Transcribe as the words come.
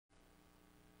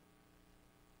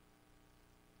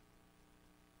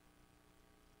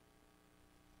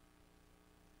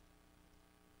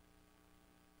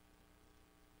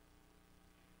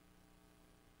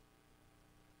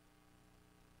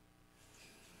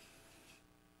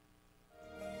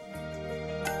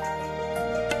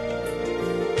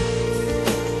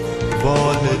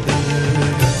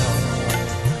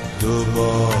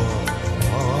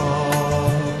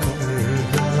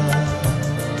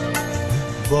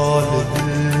بال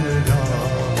دل را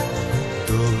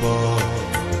دوباره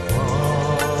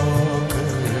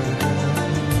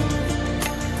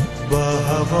با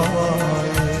هوای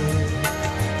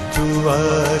تو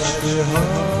عشقها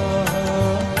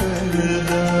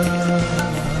کردم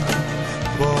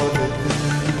بال دل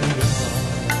را.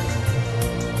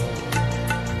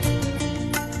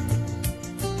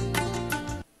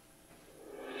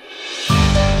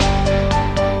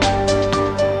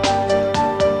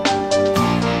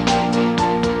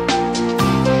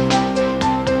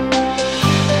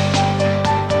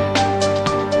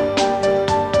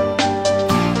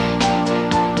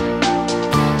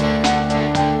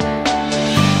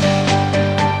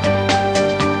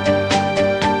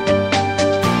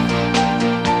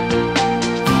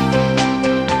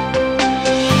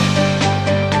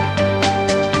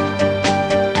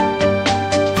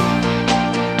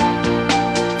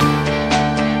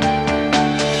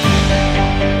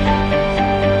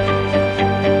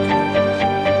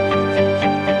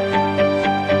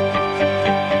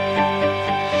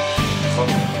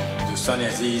 دوستان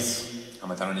عزیز،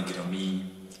 هموطنان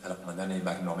گرامی، علاقمندان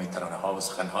برنامه ترانه ها و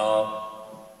سخن ها،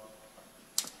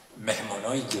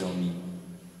 مهمانای گرامی،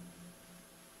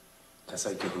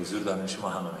 کسایی که حضور دارن، شما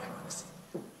همه مهمان هستید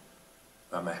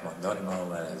و مهماندار ما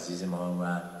و عزیز ما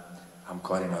و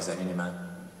همکار نازنین من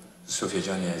صوفی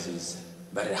جان عزیز،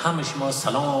 برای همه شما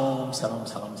سلام سلام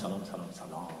سلام سلام سلام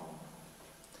سلام،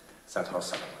 صدها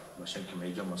سلام. باشیم که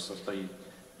میجا مستطایی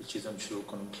یه چیزم شروع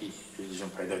کنم که جون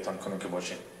پیدایتان کنم که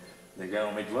باشیم دیگه.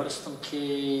 امیدوار هستم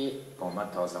که با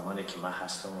من تا زمانی که من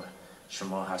هستم و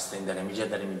شما هستین در اینجا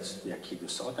در این یکی دو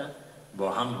ساعت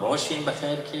با هم باشیم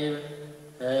بخیر که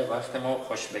وقت ما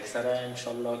خوش بگذره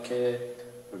انشالله، که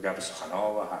گپ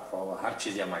سخنها و حرفا و هر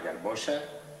چیزی هم اگر باشه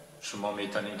شما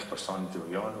میتونین که پرسان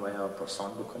جویان و یا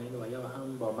پرسان بکنین و یا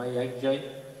هم با من یک جای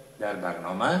در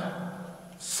برنامه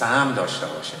سهم داشته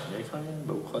باشین. میفهمین؟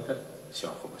 به او خاطر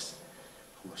بسیار خوب است.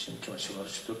 خوب باشین که شما رو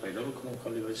چطور پیدا بکنیم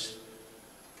کالی باش.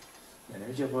 یعنی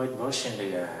اینجا باید باشین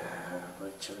دیگه،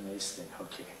 باید چرا نیستین.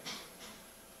 اوکی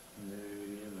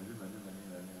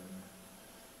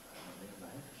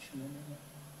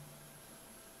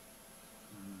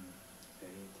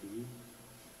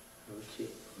اوکی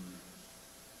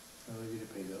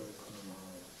پیدا بکنم.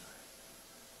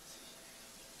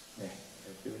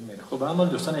 نه خب اما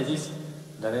دوستان عزیز،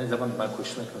 در این زبان من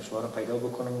کوشش میکنم شما رو پیدا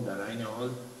بکنم در این حال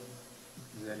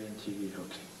زرین تیوی.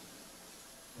 اوکی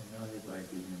نالی باید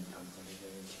بیدیم کمپانی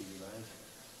زرین تیوی لایف.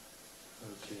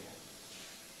 اوکی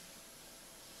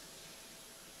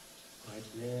باید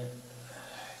له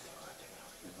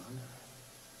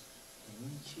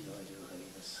این چی باید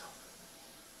غریب است.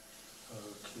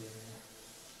 اوکی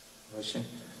باشین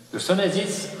دوستان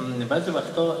عزیز، بعضی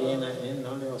وقتا این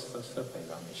نالی آستا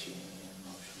پیدا میشی.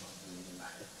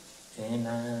 این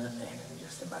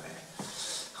اینجاست. بله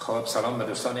خب سلام به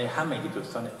دوستان، همه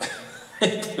دوستان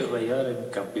و یار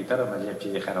کامپیوتر هم عجب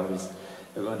چیزی خراب است.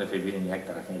 بگو دفعه بینیم یک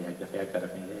طرف یک دفعه یک طرف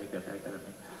یک دفعه یک طرف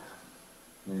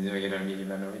گرامی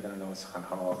برنامه دارن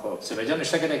سخنها. خب سوی جان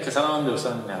نشته کرده که سلام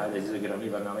دوستان عزیز و گرامی،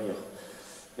 برنامه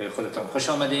خودتان خوش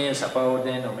آمدین، صفا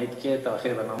آوردین. امید که تا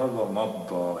آخر برنامه با ما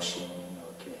باشین.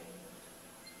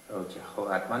 اوکی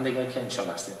خب حتما دیگه که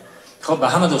انشالله هستین. خب به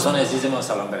همه دوستان عزیز ما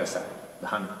سلام برسه، به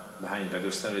همین به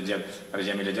دوستان برای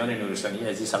جمیل جان نورستانی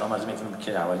عزیز سلام عرض می‌کنم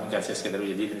که اولین کسی است که در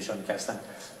روی دید نشان هستند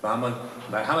و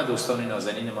همه دوستان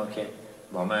نازنین ما که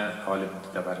با ما حال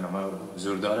در برنامه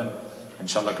حضور دارن.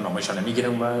 انشالله که نامشان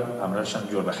میگیرم و امرشان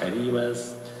جور بخیری و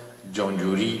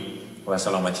جانجوری و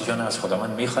سلامتیشان از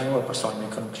خداوند میخوایم و پرسان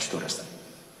میکنم که چطور هستن.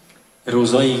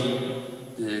 روزای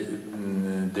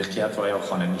دقیقت و یا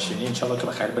خانه نشینی انشالله که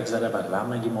بخیر بگذره بر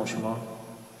همگی ما شما.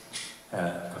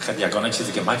 فقط یگانه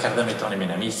چیزی که ما کرده میتونیم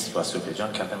این همیست و صوفی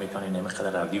جان کرده میتونیم نمیقدر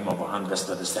رفتیم ما با هم دست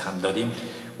به دست هم دادیم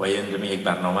و یک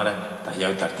برنامه را تهیه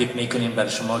و ترتیب میکنیم برای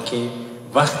شما که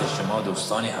وقت شما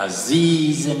دوستان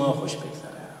عزیز ما خوش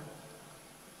بگذره.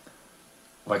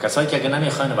 و کسایی که اگه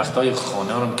نمیخواین وقتای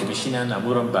خانه رو که میشینن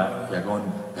امورم به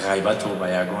یگان غیبت و به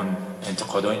یگان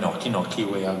انتقادهای ناکی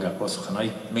و یا گپا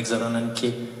سخنای میگذارن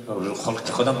که خلق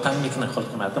خودم تنگ میکنه،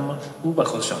 خلق مردم او به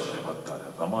خودشان ارتباط داره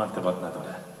و ما ارتباط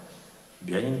نداره.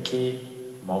 بیاییم که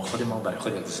ما خودمان برای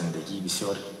خود یک زندگی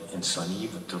بسیار انسانی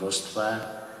و درست و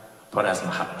پر از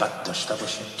محبت داشته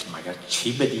باشیم که مگر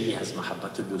چی بدی از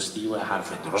محبت و دوستی و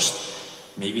حرف درست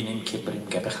میبینیم که بریم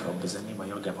گپ خراب بزنیم و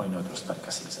یا گپای نادرست بر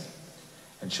کسی بزنیم.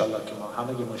 انشالله که ما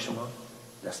همه ما شما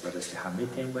دست به دست هم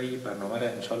میتیم و این برنامه را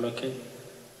انشالله که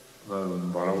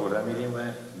بالا برده میریم و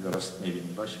درست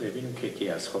میبینیم. باشه ببینیم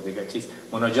که از خود دیگه چیز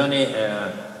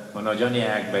مناجان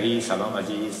اکبری سلام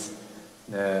عزیز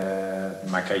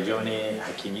مکی جان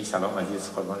حکیمی سلام عزیز،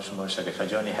 قربان شما. شریفه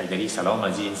جان حیدری سلام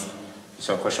عزیز،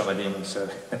 بسیار خوش آمدیم.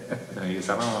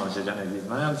 سلام آمشه جان عزیز،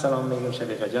 من هم سلام میگم.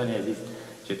 شریفه جان عزیز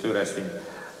چطور هستیم؟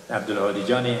 عبدالهادی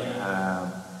جان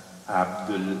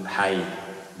عبدالحی،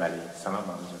 بله سلام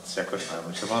آمشه، تشکر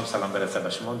فرمایید. شما هم سلام برسه به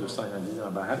شما دوستان عزیز و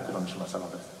به هر کدام شما سلام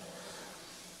برسه.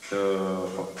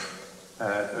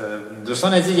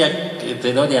 دوستان عزیز، یک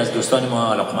تعدادی از دوستان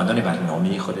ما علاقمندان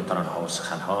برنامه خود ترانه ها و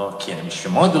سخن ها که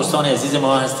شما دوستان عزیز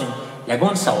ما هستیم،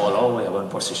 یگان سوال ها و یگان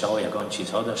پرسش ها و یگان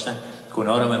چیزها داشتن که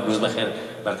اونا رو امروز بخیر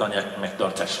براتون یک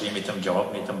مقدار تشریح میتم،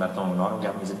 جواب میتم براتون، اونا رو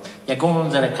گپ میزنم. یگان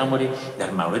ذره کموری در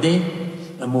مورد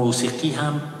موسیقی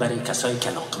هم برای کسایی که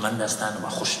علاقمند هستن و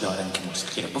خوش دارن که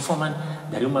موسیقی رو بفهمن،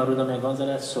 در اون مورد هم یگان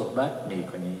ذره صحبت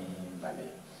میکنیم. بله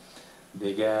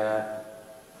دیگه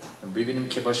ببینیم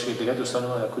که باشه دیگه دوستان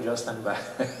ما کجا هستن.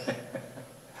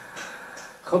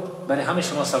 خب برای همه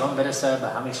شما سلام برسه، به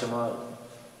همه شما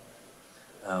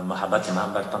محبت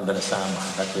من برتان برسه،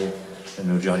 محبت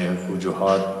نورجانی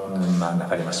وجوهات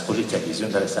نفر مسئول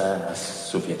تلویزیون برسه، از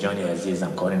صوفیا جانی عزیز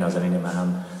همکار نازنین من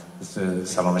هم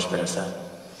سلامش برسه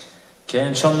که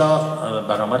انشالله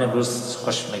برنامه امروز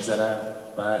خوش میگذره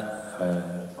و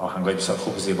آهنگای بسیار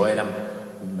خوب و زیبایی هم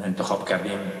انتخاب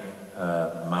کردیم.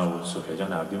 ما و صوفیا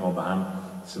جان عبدی ما با هم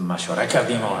مشوره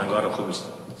کردیم، آهنگا رو خوب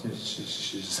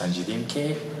سنجیدیم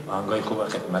که آهنگای خوب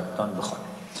خدمتتان بخونیم.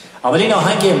 اولین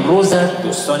آهنگ امروز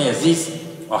دوستان عزیز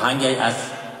آهنگ از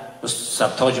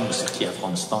سبتاج موسیقی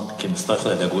افغانستان که مستای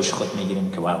خود در گوش خود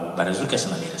میگیریم که واو بر از او کسی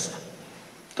نمیرسه.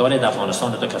 تا در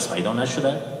افغانستان تا کس پیدا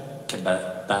نشده که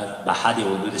به حد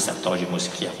حدود سبتاج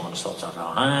موسیقی افغانستان سر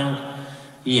آهنگ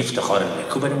این افتخار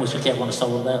لکو برای موسیقی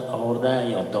افغانستان آورده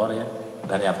یاددار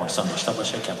برای افغانستان داشته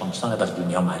باشه که افغانستان بر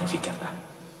دنیا معرفی کرده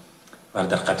و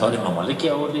در قطار ممالکی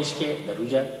آوردش که در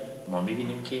اوجه ما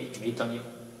میبینیم که میتونیم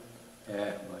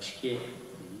باشه که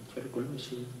چرا گل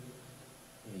میشی؟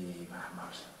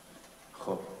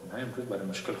 خب من امروز برای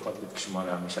مشکل خواهد بود که شما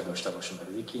را همیشه داشته باشم،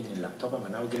 برای که این لپتاپ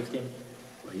من نو گرفتیم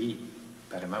و این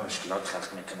برای من مشکلات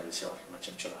خلق میکنه بسیار. من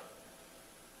چرا؟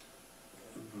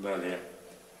 بله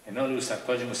اینا رو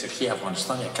سرتاج موسیقی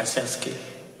افغانستان یک کسی هست که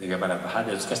دیگه برای به حد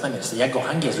از کس نمیرسه. یک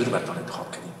آهنگ از او رو براتون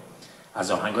انتخاب کردیم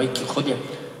از آهنگایی که خود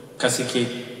کسی که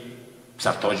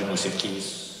سرتاج موسیقی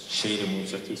شعر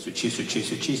موسیقی سو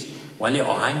چیز ولی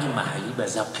آهنگ محلی به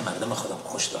ذوق مردم خودم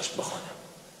خوش داشت بخونه.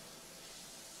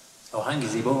 آهنگ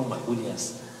زیبا و مقبولی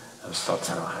است. استاد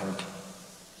سرآهنگ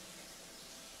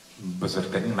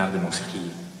بزرگترین مرد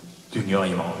موسیقی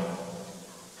دنیای ما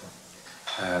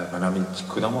به نام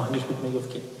کدام آهنگش بود میگفت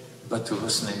که به تو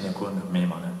حسن نکون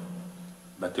میماند،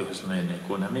 به تو حسن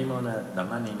نکون میماند، در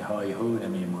من این های هو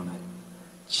نمیماند.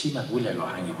 چی مقبول یک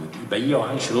آهنگی بودی. به این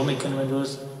آهنگ شروع میکنم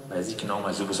امروز و از اینکه نام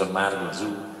از او بزرگ مرد و از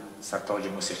او سرتاج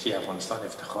موسیقی افغانستان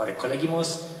افتخار کلگی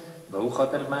ماست، به او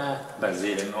خاطر من به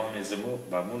زیر نام زمو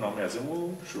به مو نام زمو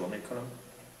شروع میکنم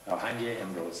آهنگ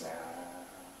امروز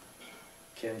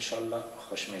که انشالله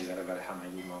خوش میگذره برای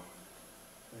همه ما.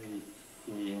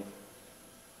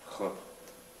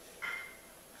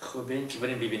 خب این که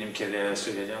بریم ببینیم که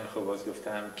صوفیا جان خب باز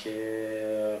گفتم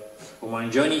که اومان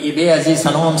جانی ایبه عزیز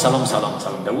سلام سلام سلام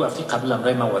سلام. در او هفته قبل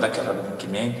امرای من وعده کرده بودیم که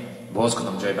میایم باز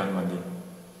کنم جای بند ماندیم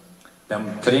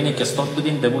دم ترینی که استاد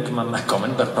بودیم دمو که من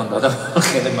کامنت برتان دادم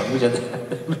خیلی مقبول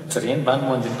ترین بند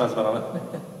ماندیم پس برای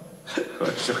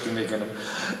شوخی میکنم.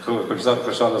 خوب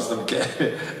خوشحال هستم که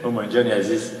اومان جانی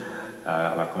عزیز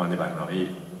علاقمند برنامه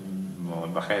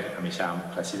بخیر همیشه هم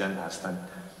رسیدن هستن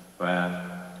و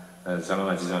سلام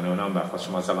عزیزان اونام بر خود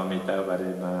شما سلام میده برای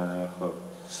من. خب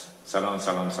سلام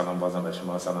سلام سلام بازم به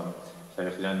شما سلام.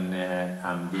 شریف جان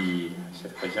عمدی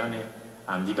شریف جان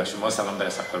عمدی به شما سلام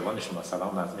برسه، قربان شما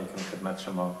سلام عرض میکنم خدمت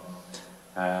شما.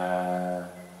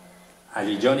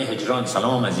 علی جان هجران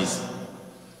سلام عزیز.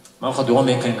 ما خود دعا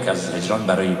میکنیم که از هجران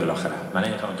برای بالاخره من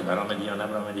نمیخوام که برآمدی یا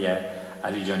نبرآمدی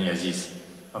علی جانی عزیز.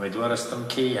 امیدوار هستم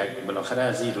که یک بالاخره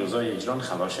از این روزای هجران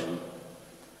خلاص شوی.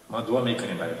 ما دعا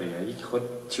میکنیم برای دیگه که خود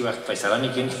چی وقت فیصله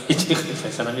میکنی چی خود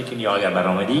فیصله میکنی یا اگر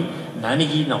برآمدی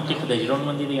نمیگی ناقی خود هجران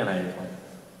ماندی دیگه نمیفهم.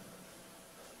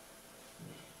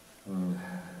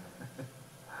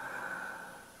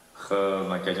 خب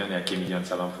مکه جان حکیمی جان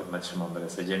سلام خدمت شما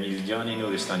برسه. جمیل جان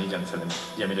نورستانی جان سلام.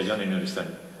 جمیل جان نورستانی.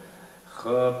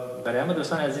 خب برای همه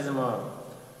دوستان عزیز ما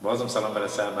بازم سلام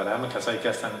برسه، برای همه کسایی که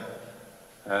هستن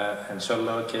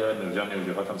انشالله که نورجان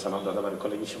وجوهات هم سلام داده برای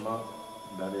کلگی شما.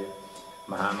 برای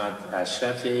محمد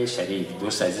اشرف شریف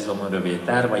دوست عزیز و من رو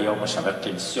بهتر و یا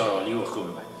مشوق بسیار عالی و خوب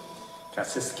من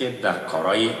کسی است که در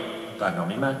کارهای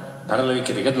برنامه من در علاوه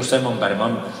که دیگه دوستای من برای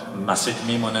من مسیج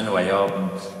میمونن و یا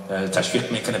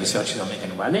تشویق میکنه بسیار چیزا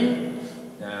میکنه. ولی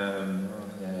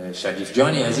شریف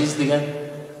جانی عزیز دیگه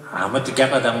احمد تو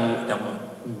گپ دم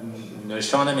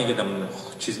نشانه میگه دم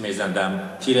چیز میزندم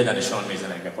تیر در نشان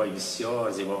میزنه گپای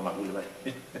بسیار زیبا و مقبول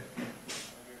برای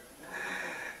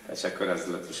تشکر از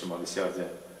لطف شما بسیار زیاد.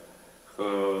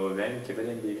 خب بریم که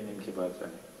بریم ببینیم که باید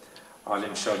بریم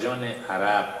عالم شاجان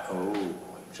عرب. عالم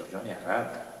شاجان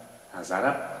عرب از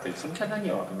عرب تلفن کردن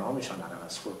یا نامشان عرب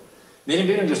است؟ خب بریم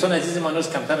ببینیم دوستان عزیز ما نوز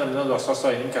کمتر از داستان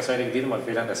سایلین کسایی که دیر ما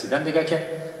فعلا رسیدن دیگه که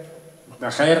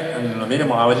بخیر میریم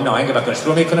معاولین آهنگ بطور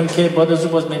شروع میکنم که بعد از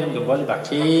او باز میریم دنبال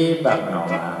بقیه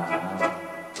برنامه.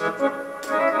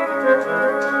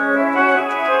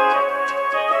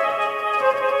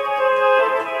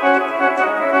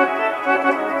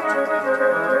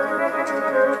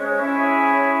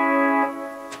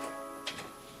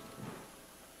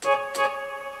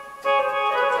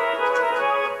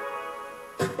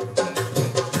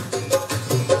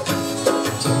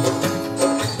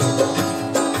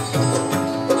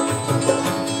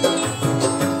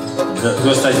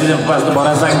 دوست عزیزم باز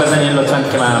دوباره زنگ بزنین لطفاً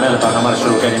که من عمل برنامه رو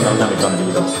شروع کردیم و نمیتونم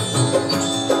دیگه دوست.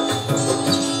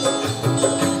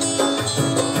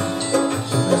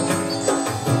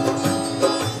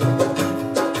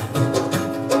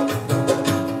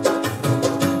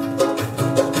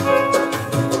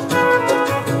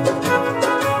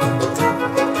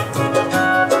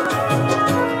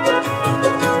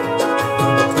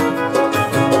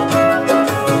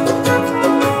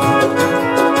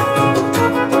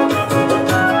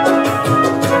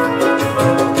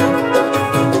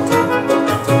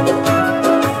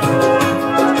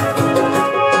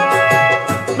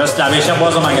 همیشه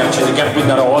بازم اگر چیزی گفت بود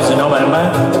در آواز اینا برای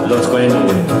من لطف کنید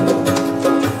بگوید.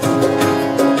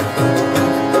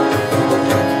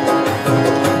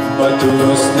 با تو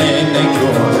حسن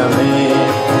نگونمی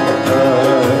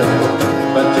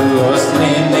با تو حسن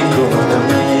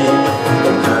نگونمی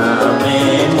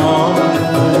نمی مان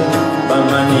با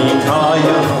منی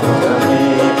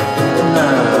دایونمی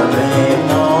نمی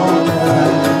مان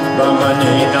با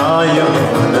منی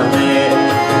دایونمی نمی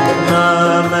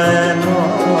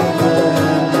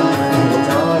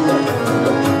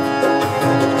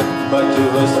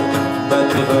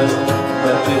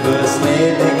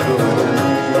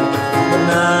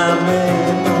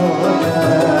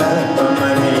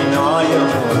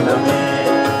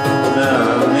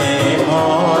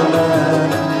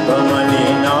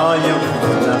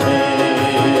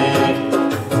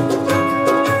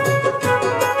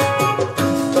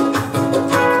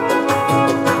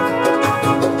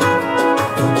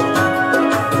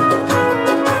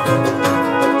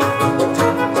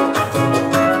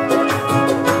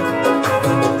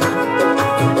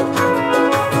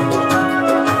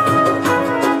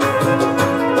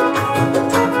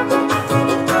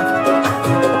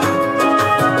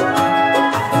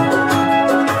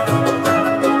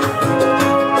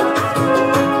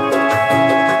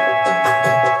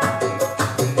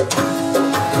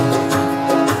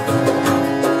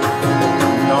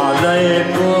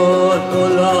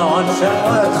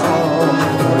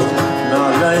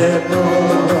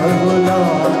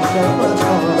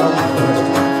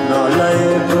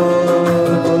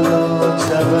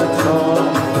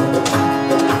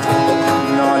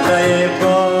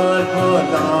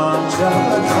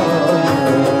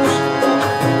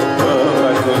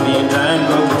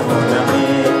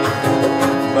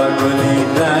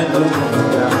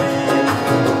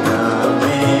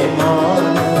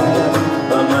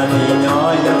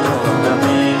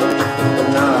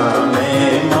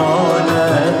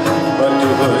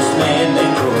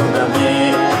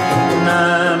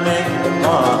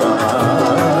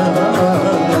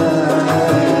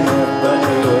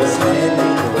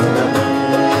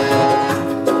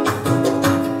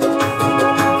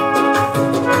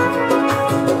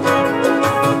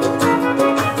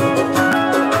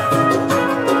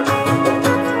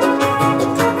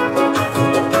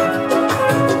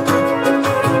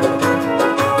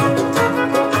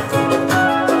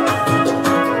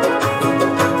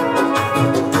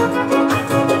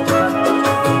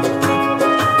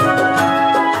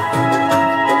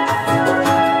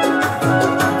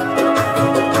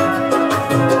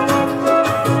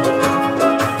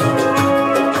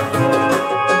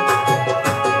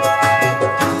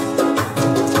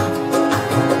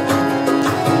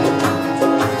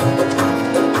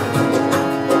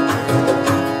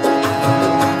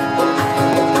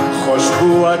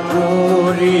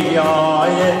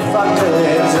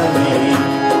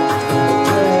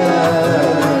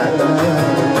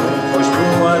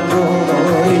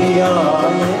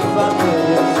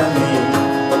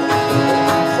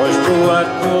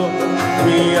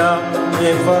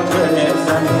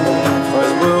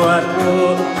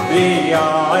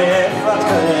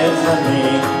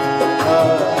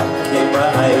که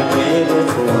بای پیل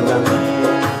کنمی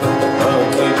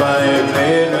که بای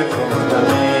پیل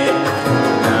کنمی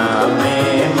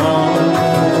نمی ماند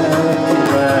که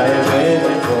بای پیل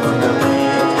کنمی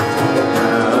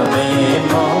نمی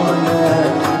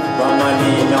ماند با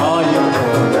منی نای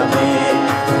کنمی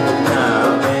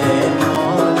نمی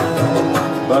ماند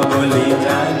با گلی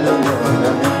رنگ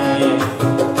کنمی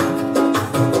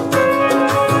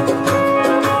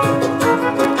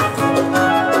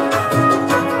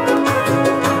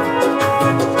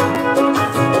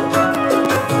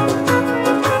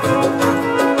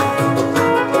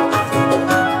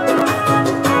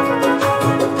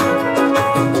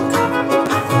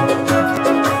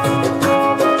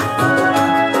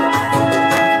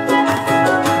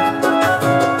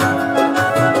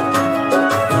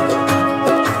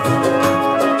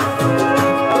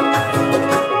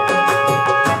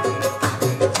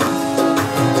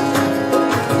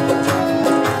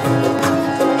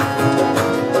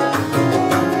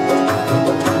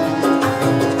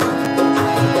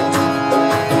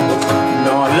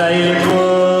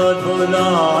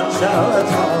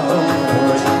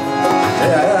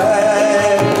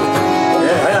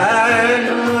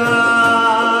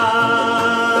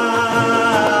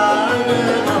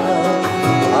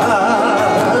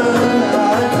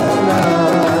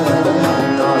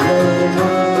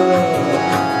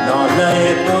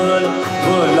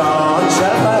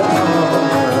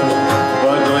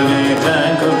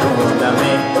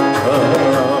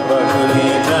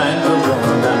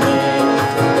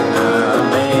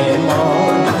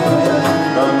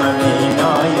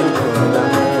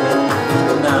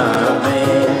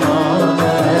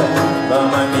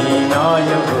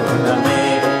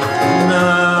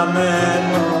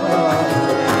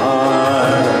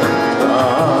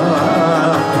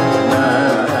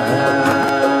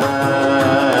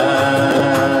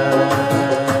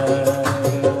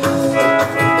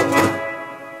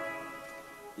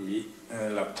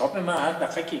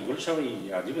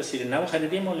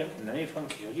خریدیم ولی نمیفهم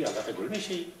که یادی علاقه گل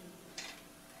میشه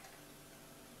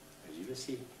عجیبه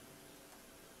سی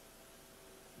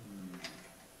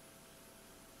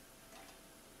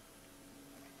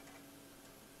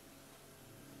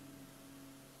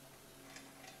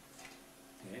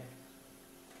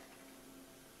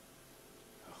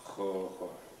خب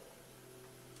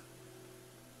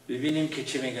ببینیم که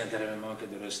چی میگن در ما که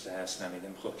درسته هست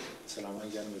نمیدم. خب سلام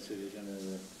گرم به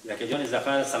جان یک جان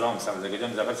زفر سلام یک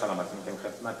جان زفر سلامت میگم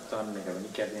خدمتتان نگرانی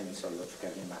کردیم ان شاء الله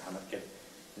کردیم مرحمت کرد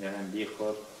میانم بی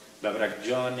خود ببرک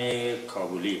جان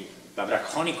کابلی ببرک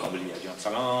خانی کابلی جان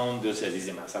سلام دوست عزیز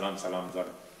من سلام زار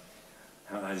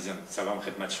هم عزیزان سلام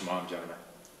خدمت شما هم جان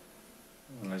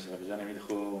من جان امید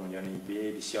خوب یعنی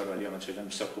بسیار عالی آمد شدن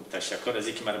بسیار خوب تشکر از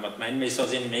اینکه مرا مطمئن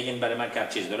میسازین میگین برای من که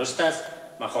چیز درست است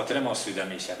من خاطر ما سوده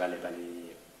میشه بله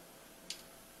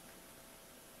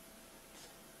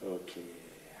اوکی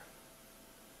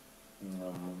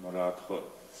مراد خود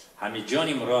همین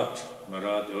جانی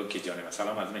مراد اوکی جانی من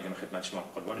سلام عرض میکنم خدمت شما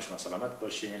قربان شما سلامت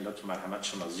باشین لطف مرحمت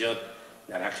شما زیاد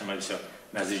در حق شما بسیار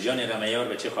نظیر جان رمیار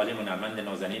بچه خالی هنرمند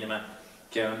نازنین من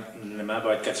که ما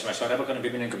باید کتش مشوره بکنیم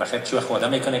ببینیم که بخیر چی وقت آدم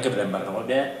میکنه که بریم برنامه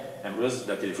به امروز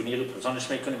در تلفنی رو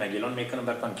پرسانش میکنیم مگیلان میکنیم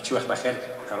براتون که چی وقت بخیر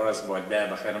قرار است باید به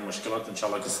بخیر مشکلات ان شاء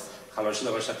الله که خلاص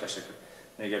شده باشه تشکر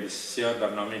میگه بسیار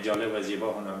برنامه جالب و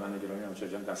زیبا هنرمند گرامی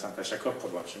همچون جان دستان تشکر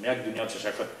قربان شما یک دنیا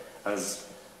تشکر از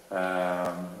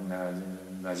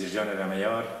نظیر جان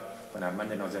رمیار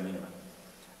هنرمند نازنین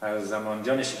من از زمان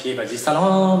جان شکیب عزیز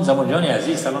سلام زمان جان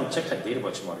عزیز سلام چقدر دیر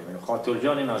با شما رو خاطر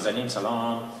جان نازنین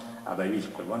سلام ابوی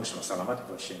قربان شما سلامت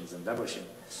باشین زنده باشین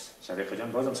شریف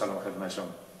جان بازم سلام خدمت شما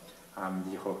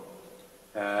حمدی خب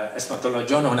اسمت الله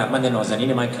جان هنرمند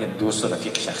نازنین من که دوست و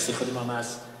رفیق شخصی خودم هم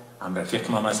است هم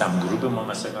رفیق ما هست هم گروه ما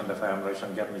هست من دفعه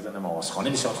همراهشان گپ میزنم آوازخوانی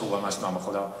بسیار خوب هم هست نام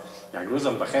خدا یک روز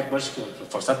بخیر باشه که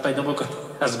فرصت پیدا بکنه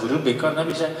از گروه بیکار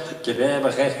نمیشه که به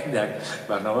بخیر در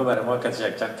برنامه برای ما که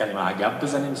چند کلمه گپ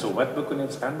بزنیم صحبت بکنیم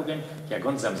سخن بگیم که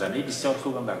یگان زمزمه بسیار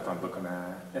خوبم براتون بکنه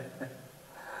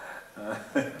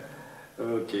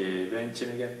اوکی ببین چی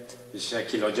میگه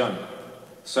شکیلا جان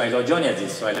سهیلا جان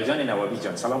عزیز سهیلا جان نوابی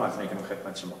جان سلام عرض میکنم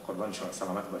خدمت شما قربان شما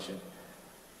سلامت باشین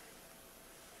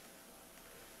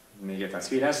میگه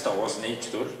تصویر است آواز نیست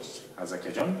چطور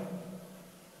حضرت جان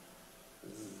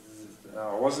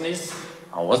آواز نیست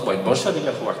آواز باید باشه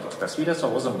دیگه خب وقتی تصویر است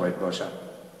آوازم باید باشه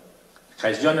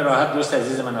خیز جان راحت دوست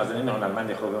عزیز من نازنین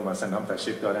هنرمند خوبم مثلا هم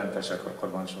تشریف دارن تشکر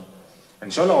قربان شما ان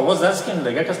شاء الله آواز هست که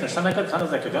دیگه کس نشته نکرد خانم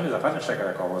زکی جان زفر نشه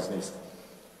که آواز نیست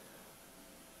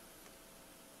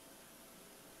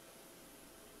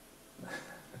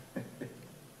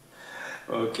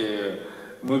اوکی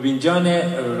مبین جان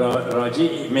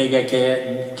راجی میگه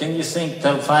که can you sing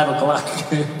till 5 o'clock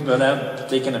without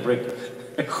taking a break.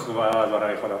 خوب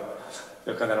برای خدا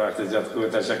در وقت زیاد خوب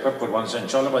تشکر قربانش.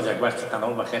 انشالله باز یک وقت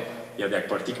تنها بخیر یا یک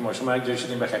پارتی که ما شما یک جای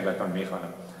شدیم بخیر بهتون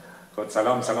میخوانم. خود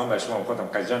سلام به شما خودم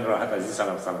قجان راحت عزیز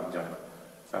سلام جانم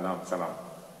سلام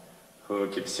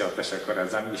خوب که بسیار تشکر از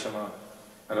زمین شما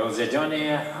روزه جان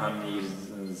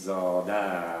امیرزاده.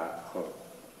 خب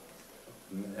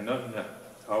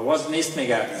آواز نیست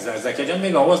میگه زکی جان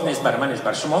میگه آواز نیست برای من نیست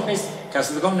برای شما نیست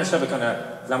کسی دیگه نشته بکنه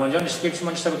زمان جان نشته که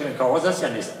شما نشته بکنید که آواز هست یا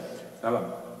نیست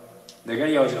سلام دیگه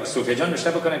یا صوفی جان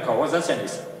نشته بکنه که آواز هست یا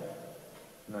نیست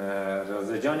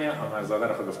روزه جان امیرزاده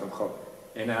رو گفتم. خب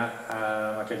این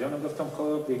مکه جانم گفتم.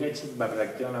 خب دیگه چیز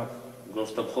ببرک جانم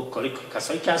گفتم. خب کلی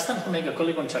کسایی که هستن خب میگه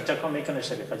کلی کن چک هم میکنه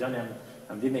شریفه جان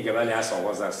هم دید میگه ولی هست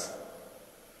آواز هست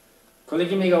کلی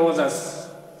که میگه آواز هست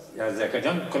یا زکی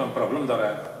جان کلم پرابلم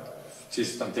داره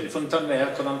چیستم تلفن تان میگه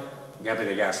کدام گپ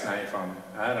دیگه هست نمیفهم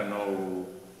I don't know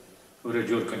او رو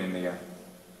جور کنین دیگه.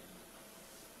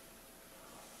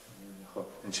 خب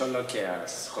انشالله که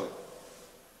هست. خب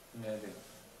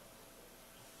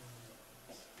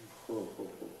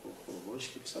خوش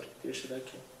که بسار کتیر شده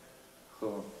که خب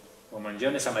اومن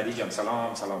جان سمدی جان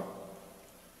سلام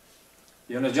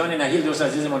یونس جان نهیل دوست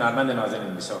عزیزمون ارمند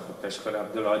نازنین بسیار خوب تشکر.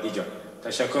 عبدالعادی جان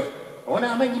تشکر. اون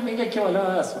همه میگه که والا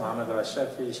است محمد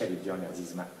اشرف شریف جان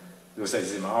عزیز من دوست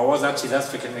عزیز من آواز هر چیز هست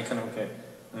فکر میکنم که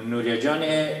نوریه جان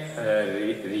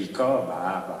ریکا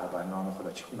با نام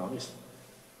خدا چه نامی است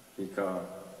ریکا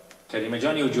کریمه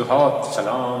جان وجوهات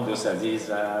سلام دوست عزیز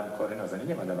و کار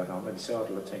نازنین من در برنامه بسیار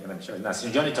لطف میکنم.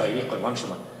 نسرین جان طاهری قربان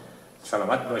شما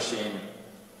سلامت باشین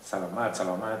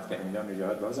سلامت کریمه جان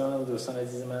وجوهات بازم دوستان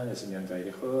عزیز من نسرین جان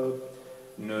طاهری خوب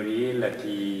نوری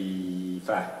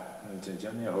لطیفه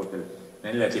جان هوتل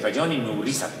نه لطیفه جانی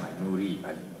نوری ستمه نوری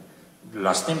ولی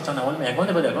لاست نیم تان اول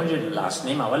میگونه بود اگه لاست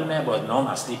نیم اول می بود نام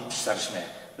اصلی پیشترش می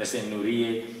مثل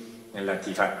نوری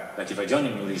لطیفه جانی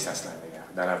نوری اصلا میگه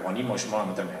در افغانی ما شما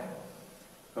هم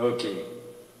اوکی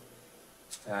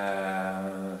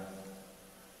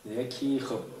یکی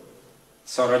خوب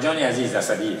سارا جان عزیز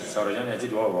اسدی سارا جان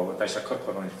عزیز دعا تشکر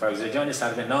کنم. فوزه جان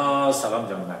سربناز سلام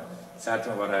جان من ساعت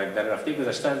مبارک در وقتی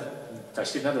گذشته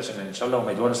تشریف نداشتن انشالله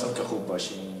امیدوار هستم که خوب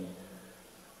باشین.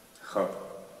 خب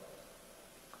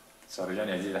سارا جان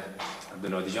عزیز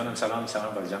عبدالعادی جانم سلام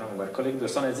بر جانم و بر کل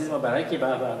دوستان عزیز ما برای که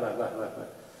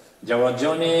جواد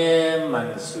جان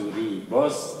منصوری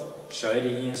باز شاعر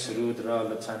این سرود را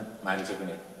لطفا معرفی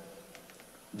کنید.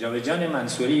 جواد جان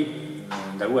منصوری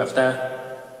در او هفته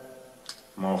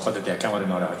ما خودت یک کم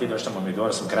ناراحتی داشتم امیدوار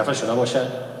هستم که رفع شده باشه.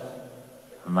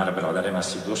 مرا برادر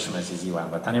مستی دوستم عزیزی و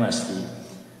هموطنم هستی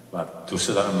و دوست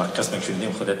دارم ما قسم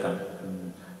شدیم خودت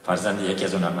فرزند یکی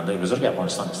از هنرمندای بزرگ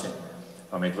افغانستان هستیم.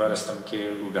 امیدوار هستم که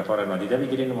او گپا را نادیده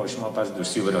بگیرین و ما شما پس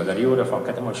دوستی و برادری و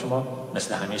رفاقت ما شما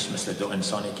مثل همیشه مثل دو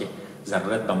انسانی که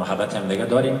ضرورت به محبت هم دیگه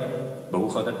داریم به او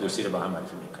خودت دوستی رو با هم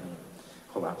معرفی میکنیم.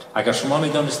 خب اگر شما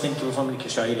میدونستین که فهمیدین که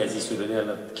شاعر عزیز سروده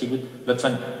کی بود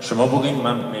لطفا شما بگین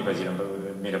من میپذیرم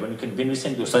مهربانی کنید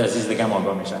بنویسین دوستان عزیز دیگه هم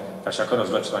آگاه میشن. تشکر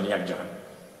از لطفتان یک جهان.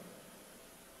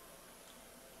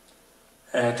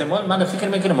 احتمال من فکر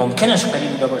میکنم ممکنه شکری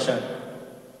بوده باشد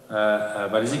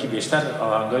ولی که بیشتر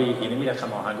آهنگای اینمی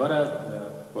رقم آهنگا را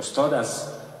استاد از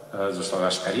استاد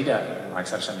اشکری را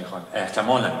اکثرش میخوان.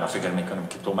 احتمالا من فکر میکنم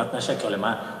که تومت نشه که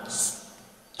من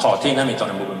قاطع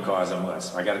نمیتونم بگم که از امو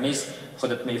هست. اگر نیست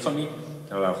خودت میفهمی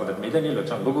و خودت میدونی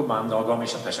لطفا بگو من آگاه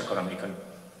میشم. تشکرم میکنم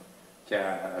که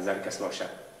از هر کس باشه.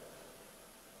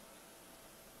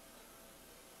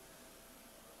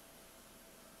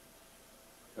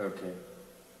 اوکی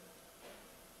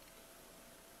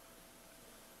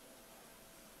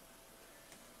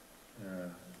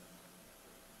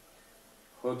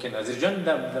اوکی ناظر جان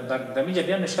در میجا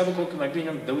بیان نشته بکن که من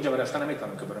ببینم دو جا برفتن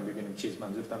نمیتونم که برم ببینم چیز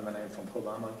منظورتان من نمیفهم. خوب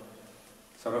اما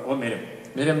سارا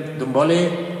میرم دنبال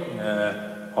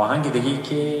آهنگ دیگه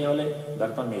که حالا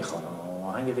براتون میخوانم.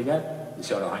 آهنگ دیگه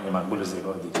بسیار آهنگ مقبول و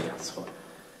زیبا دیگه هست.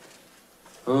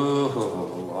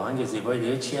 خب آهنگ زیبای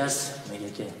دیگه چی هست؟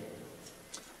 میگه که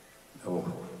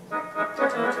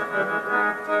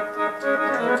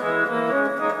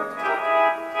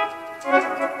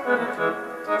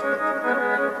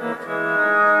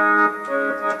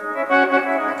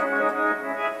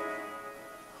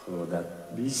خودت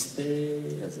بیسته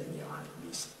از این آهنگ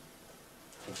بیست.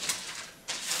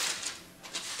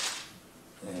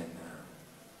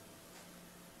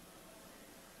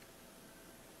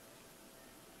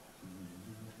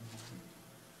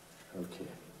 اوکی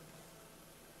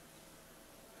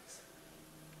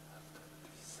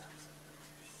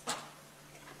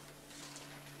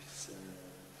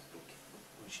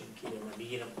شمکی رو من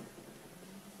بگیرم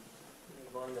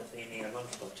نگان دفعه این نگان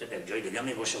کتابچه در جای دیگه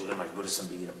می باشه بوده مجبورستم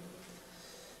بگیرم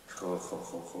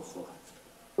خو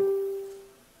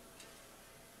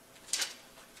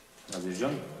نظیر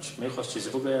جان میخواست چیزی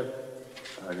بگه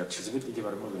اگر چیزی بود دیگه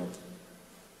برای ما بگم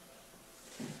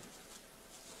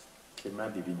که من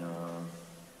ببینم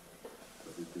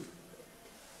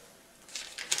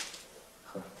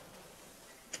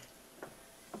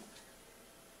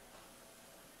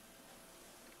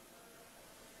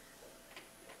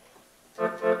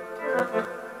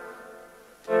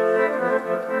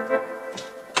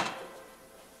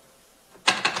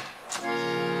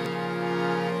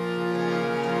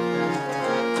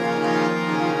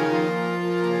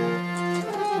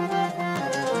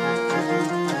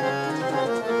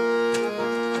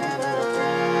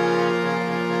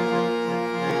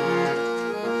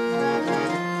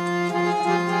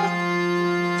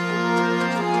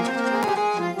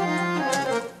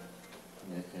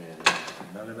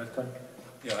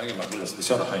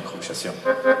بسیار آهنگ خوبش هست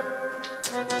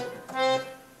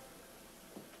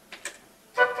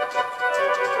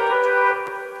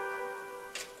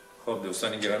خب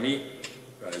دوستان گرامی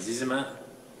و عزیز من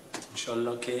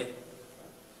انشالله که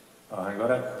آهنگا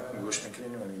را گوش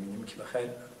میکنیم و میبینیم که بخیر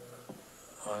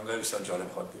آهنگای بسیار جالب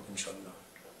خواهد بود انشالله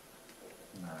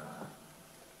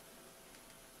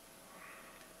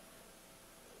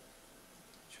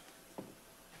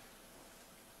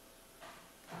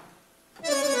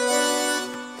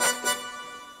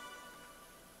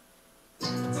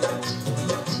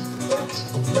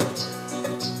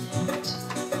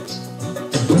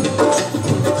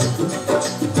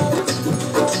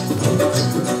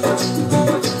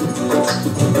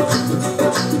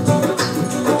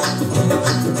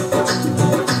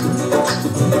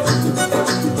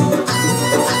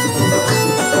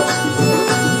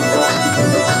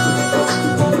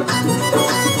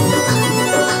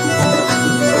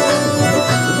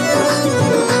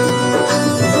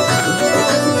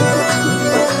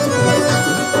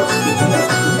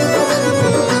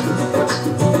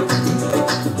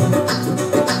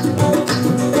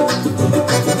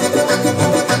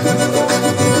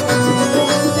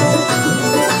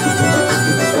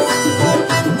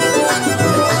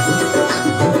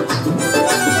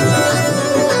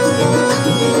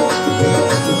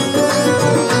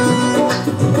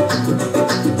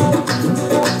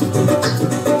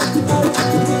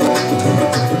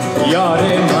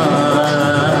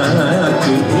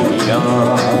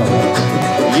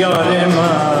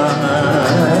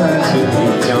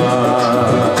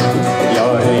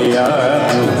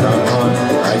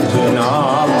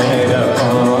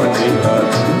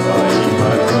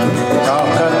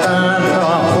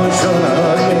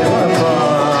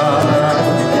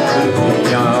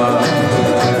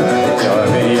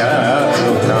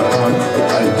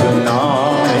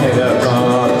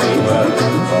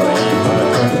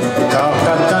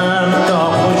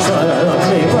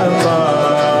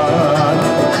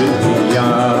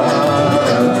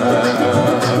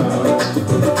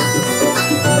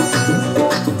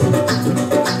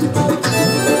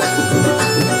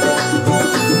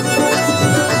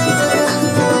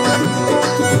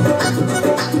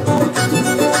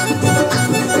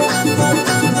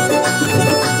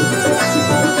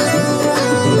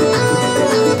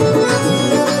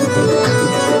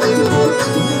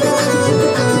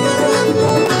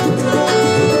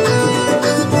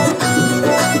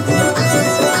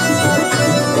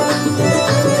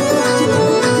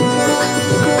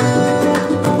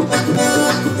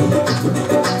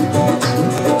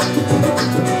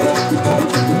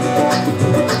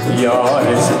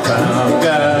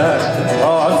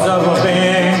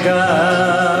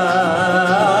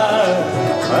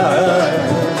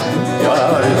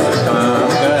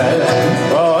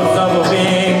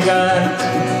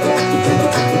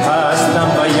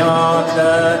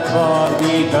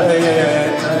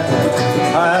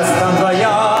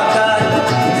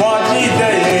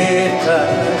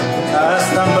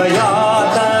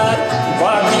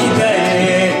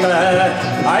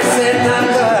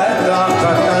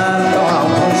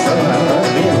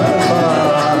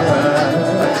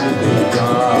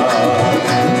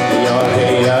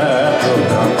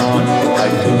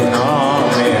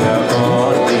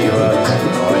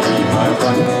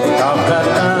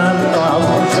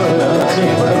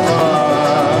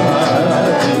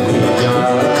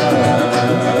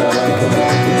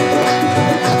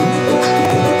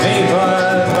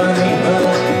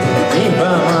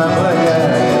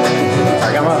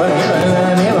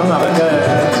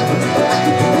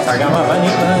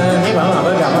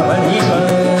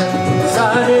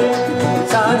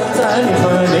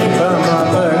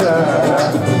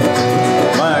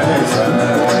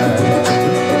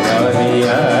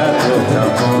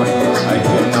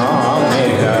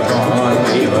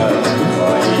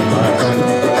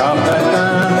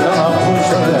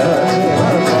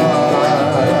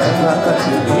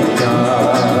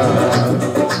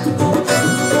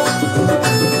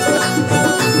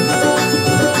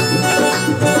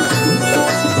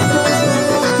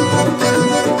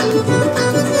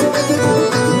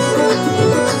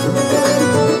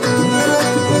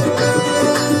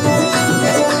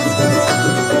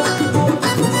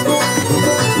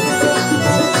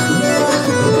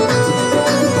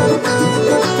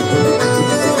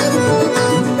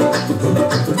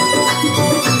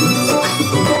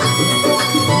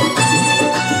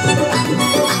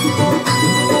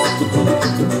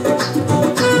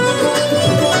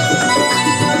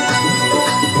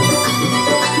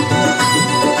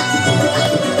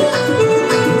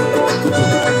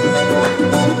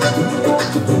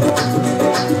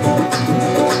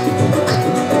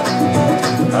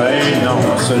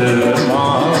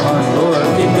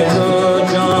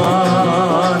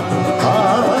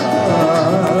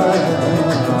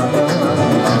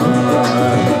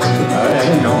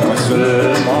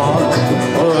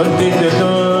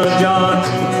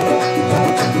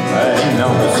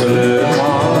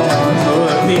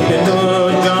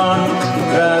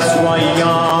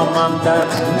آمم در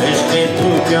عشق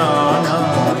تو جانان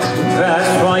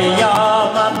رسوایی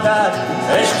آمم در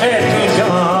عشق تو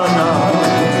جانان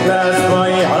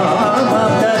رسوایی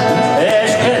آمم در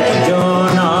عشق تو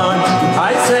جانان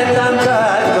ای ستم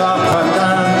در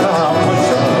قدم تا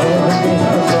خوشم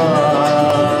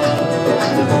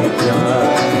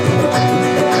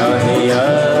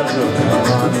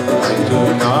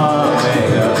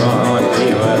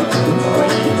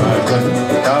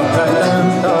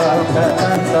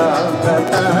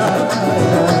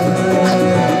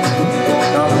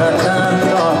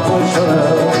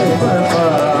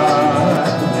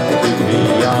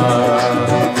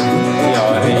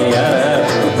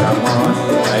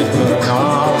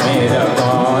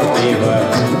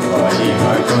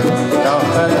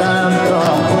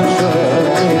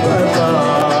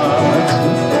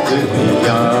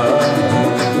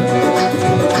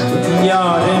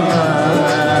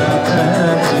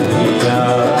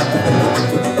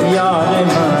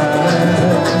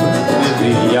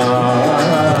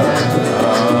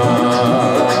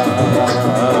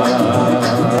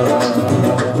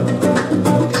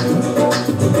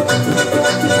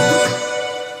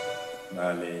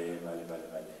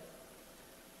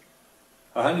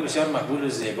آهنگ بسیار مقبول و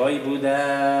زیبایی بود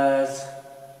از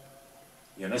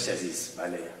یونس عزیز.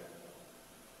 بله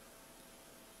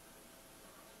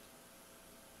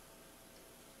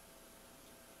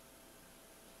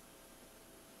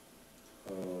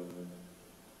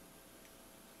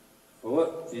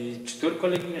چطور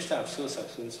کلگی نشته؟ افسوس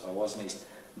آواز نیست.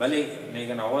 بله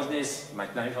میگن آواز نیست،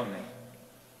 مکنه نمیفهمم.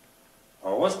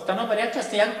 آواز تنها برای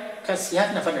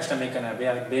یک نفر نشته میکنه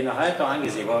به نهایت آهنگ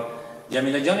زیبا.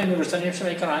 جمیله جان نورستانی نمیشه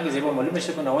میکنه آهنگ زیبا معلوم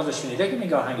میشه که آواز شنیده که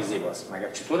میگه آهنگ زیباست،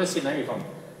 مگر چطور رسید نمیفهم.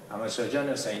 احمد شاه جان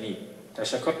حسینی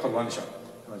تشکر قربانشان.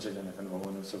 احمد شاه جان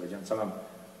بابا نوسو جان سلام.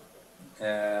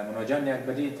 مونا جان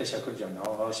اکبری تشکر جان.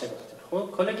 عاشق خب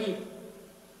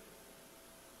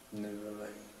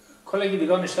کلگی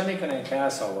دیگه نشته میکنه که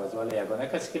از آواز ولی یگانه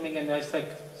کسی که میگه نشته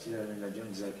جمیله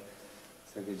جان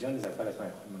زکی جان زفر از من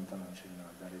خود منتنم شدیم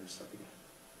داری دوستا بگه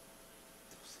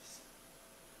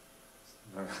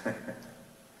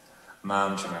من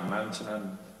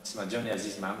همچنان اسمت جان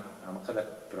عزیز من همقدر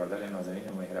برادر نازنین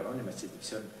و مهربانی مسجد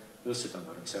بسیار دوستتان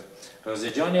دارم بسیار.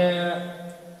 رازه جان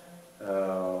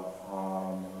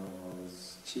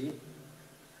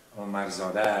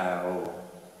عمرزاده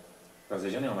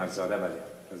رازه جان عمرزاده بله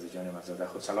رازه جان عمرزاده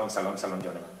خود سلام جان من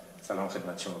سلام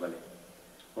خدمت شما. بله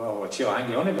و چی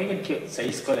آهنگی اونه بگید که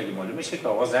سعیز کالگی معلوم میشه که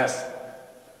آواز هست.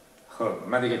 خب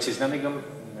من دیگه چیز نمیگم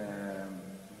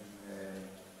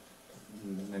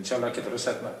انشالله که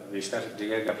درست بیشتر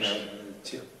دیگه گپ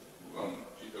چی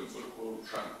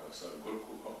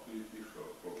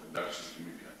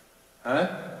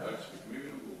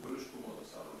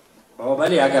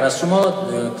بله اگر از شما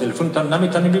تلفنتان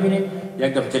نمیتونید ببینید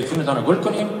یک دفعه تلفنتان رو گل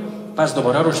کنین پس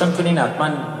دوباره روشن کنین حتما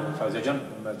فوزیه جان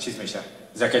چیز میشه.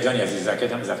 زکی جان عزیز زکی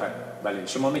جان ظفر بله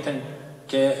شما میتونید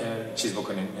که چیز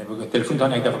بکنین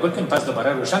تلفنتان یک دفعه گل کنین پس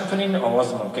دوباره روشن کنین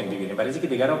آواز ممکن ببینید برای اینکه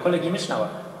دیگران کلگی میشنوه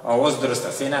آواز درست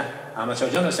است. نه احمد شاه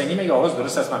جان حسینی میگه آواز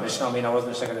درست است من میشنوم این آواز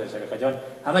نشه کرده شفیق جان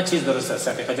همه چیز درست است.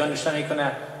 شفیق جان نشه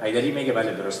میکنه ایدری میگه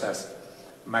بله درست است.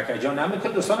 مکه جان هم میگه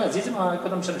دوستان عزیز ما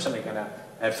کدوم نشه میکنه.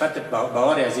 عفت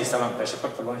بهار عزیز سلام تشکر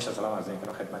قربانش سلام عرض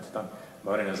میکنم خدمتتان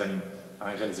بهار نازنین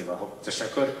خیلی زیبا. خب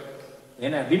تشکر.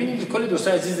 یعنی ببینید کل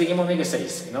دوستان عزیز دیگه ما میگه صحیح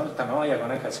است اینا تنها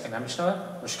یگانه کسی که نمیشنوه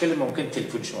مشکل ممکن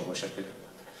تلفن شما باشه.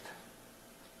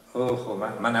 خب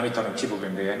من نمیتونم چی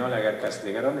بگم دیگه اینا اگر کس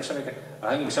دیگه را نشه میگه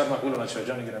آهنگ بسیار مقبول احمد شاه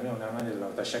جان گرامی و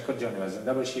نماینده تشکر جان و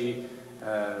زنده باشی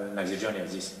نظیر جان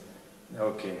عزیز.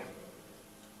 اوکی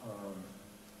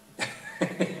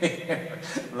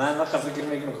من وقت فکر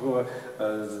میکنم خوب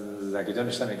زکی جان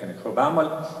نشته میکنه. خب به عمل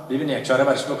ببینید یک چاره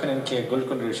برش بکنین که گل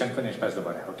کن روشن کنیش پس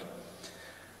دوباره. اوکی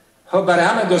خب برای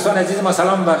همه دوستان عزیز ما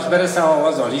سلام برش برسه.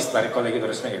 آواز عالی است برای کالگی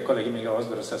درست میگه کالگی میگه آواز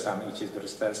درست است همه چیز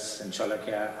درست است. ان شاء الله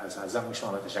که از اعظم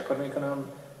شما تشکر میکنم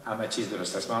همه چیز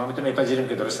درست است. ما میتونیم میپذیریم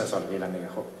که درست است. حالا میگه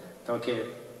خب تا که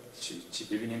چی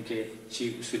ببینیم که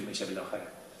چی اصول میشه بالاخره.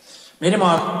 میریم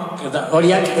ما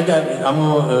یک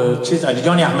اما چیز علی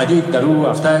جان احمدی در او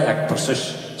هفته یک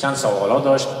پرسش چند سوالا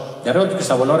داشت در اون که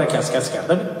سوالا را کس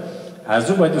کرده بود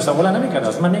از او باید دو سوالا نمیکرد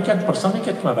از من میکرد پرسان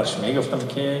میکرد که من برش میگفتم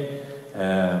که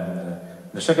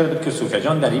نشه کرده بود که صوفی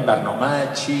جان در این برنامه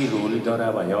چی رولی داره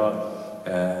و یا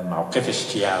موقفش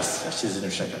چی است چیزی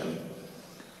نشه کرده بود.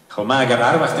 خب من اگر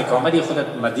هر وقت که آمدی خودت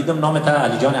من دیدم نامت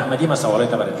علی جان احمدی من سوالات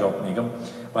برای جواب میگم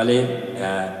ولی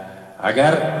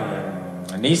اگر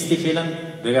نیستی فعلا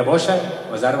دیگه باشه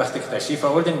و هر وقتی که تشریف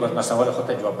آوردین باز من سوال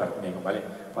خودت جواب برات میگم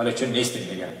ولی چون نیستین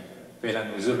دیگه فعلا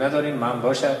حضور ندارین من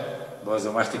باشه باز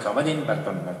وقتی که آمدین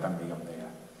براتون میگم دیگه.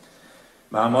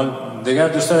 معمول دیگر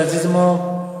دوستان عزیز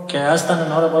ما که هستن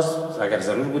اونها رو باز اگر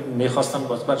ضرور بود میخواستم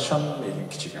باز برشان بگیم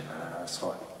که چی گپ است.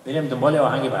 بریم دنبال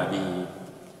آهنگ بعدی.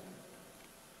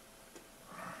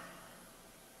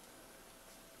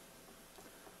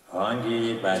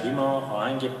 آهنگ بعدی ما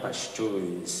آهنگ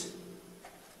پشتویست.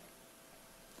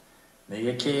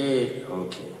 میگه که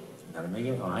اوکی در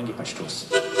میگیم آهنگ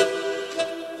پشتوست.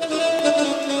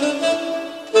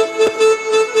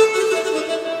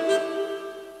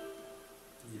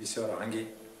 بسیار آهنگ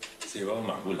زیبا و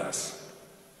مقبول است.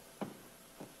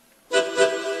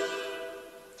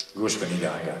 گوش کنید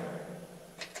آهنگ.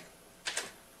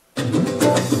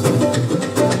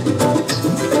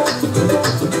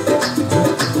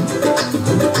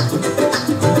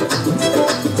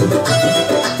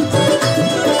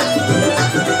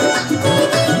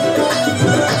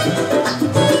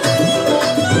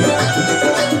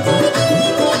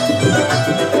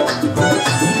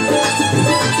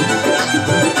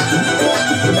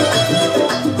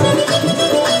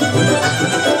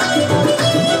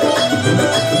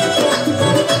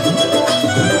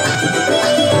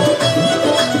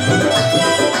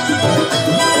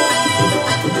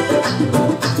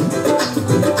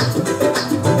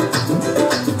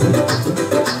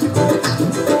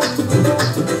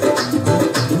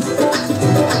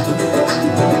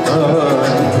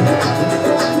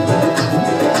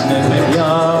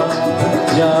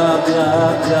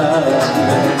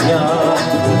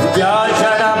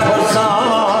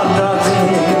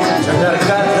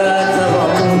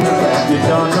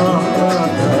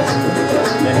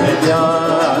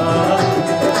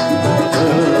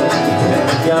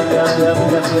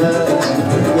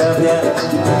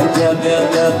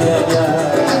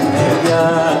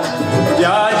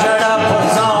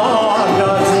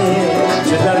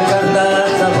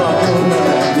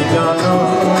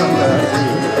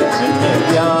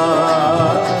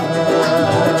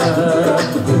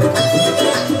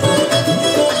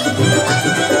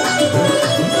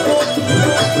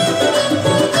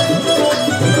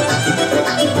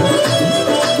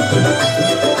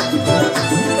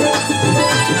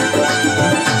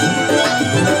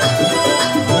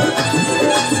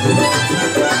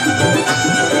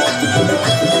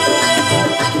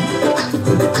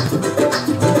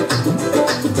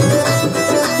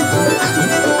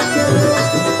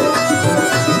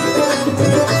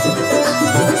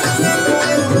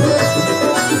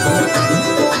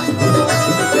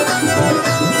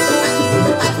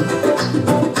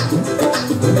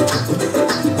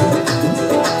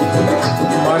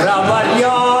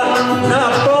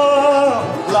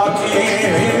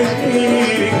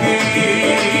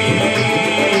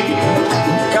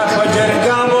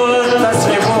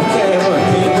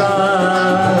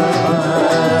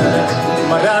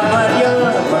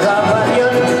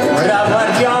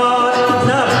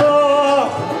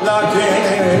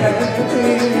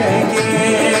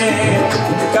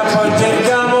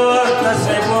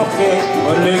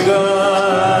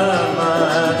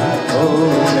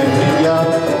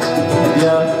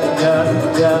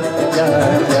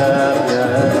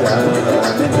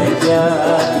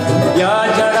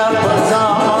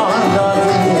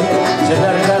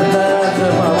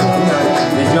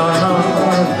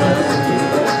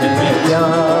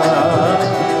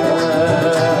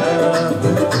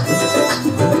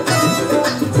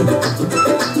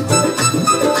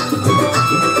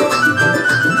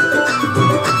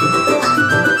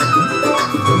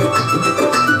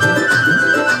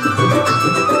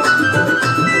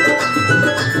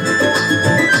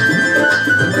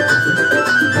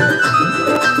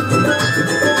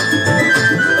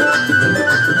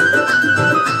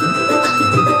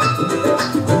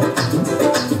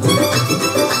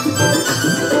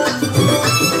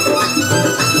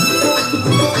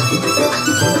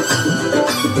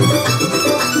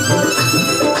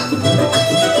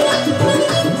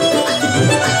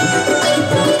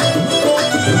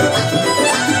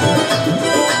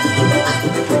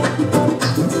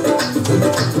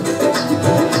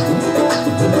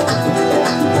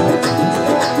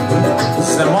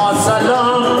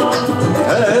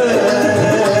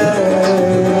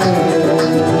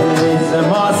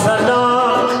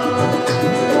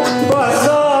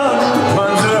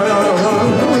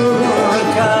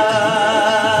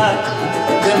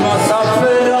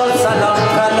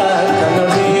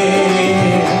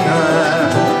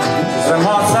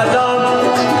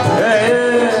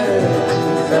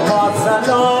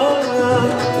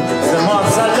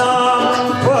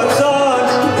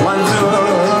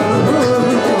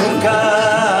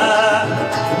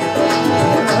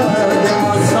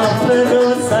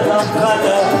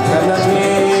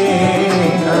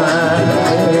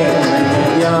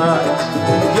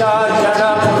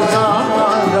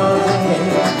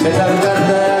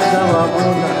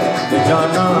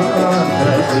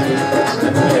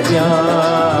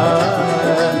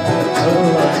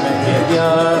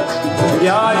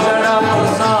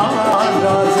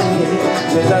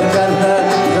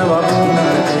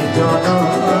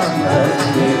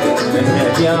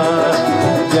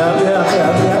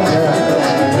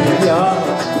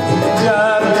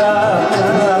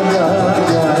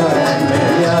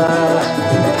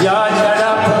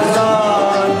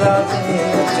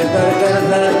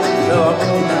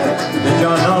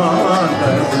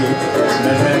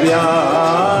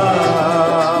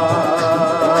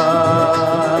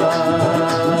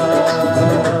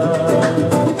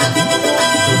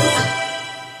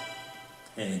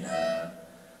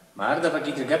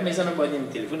 فکر گپ میزنم باید این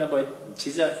تلفن باید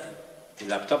چیزا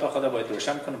لپتاپ خدا باید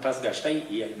روشن کنم پس گشته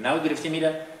نو گرفتی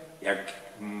میره یک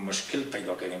مشکل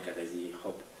پیدا کردیم که دزی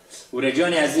خب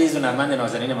اورجان عزیز و نرمند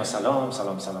نازنین ما سلام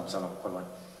سلام سلام سلام قربان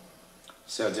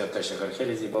بسیار زیاد تشکر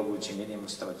خیلی زیبا بود چی میدیم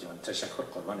مستوى جان تشکر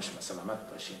قربان شما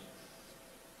سلامت باشین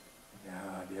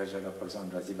بیا جالا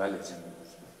پرسان رازی بله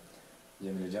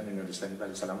جمیل جان نورستانی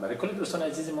بله سلام برای کل دوستان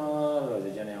عزیز ما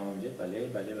رازی جان امامجد بله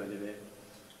بله بله به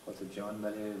خاطب جان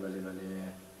بله بله بله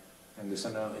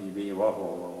هندوستان ایبی واه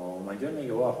و من جان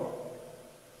میگه واه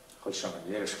خوش آمد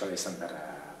یه اشکال سندره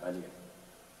بله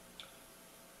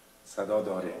صدا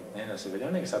داره نه صوفی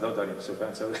جان میگه صدا داریم صوفی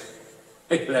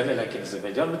لکن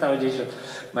صوفی جان متوجه شد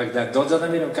مگه داد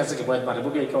زدم میرم کسی که باید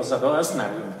مربوط یک صدا هست نه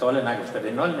مطالعه نگفته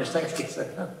به نال نشته که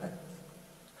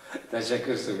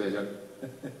تشکر صوفی جان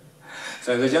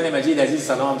صوفی جان مجید عزیز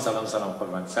سلام سلام سلام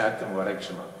قربان صحت مبارک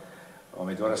شما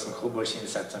امیدوار هستم خوب باشین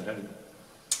صحت جان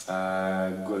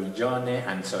گلجان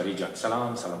انصاری جان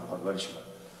سلام سلام قربان شما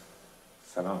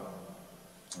سلام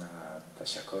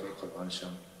تشکر قربان شما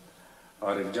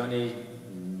عارف جان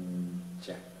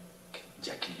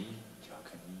جکنی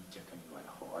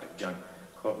ولی عارف جان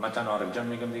خب من تن عارف جان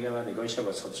میگم دیگه و دیگه شب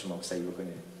از خود شما بسایی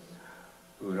بکنید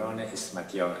اوران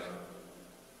اسمتیار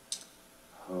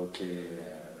اوکی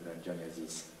اوران جان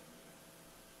عزیز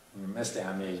مثل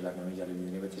همه ایج برنامه جالب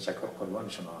میدونی و تشکر قربان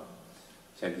شما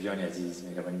شریف جان عزیز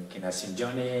میگم که نسیم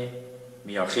جان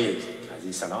میاخیل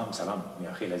عزیز سلام سلام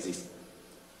میاخیل عزیز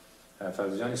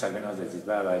فوز جان سربناز عزیز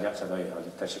و عجب صدای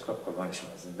حالی تشکر قربان شما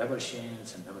زنده باشین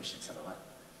سلامت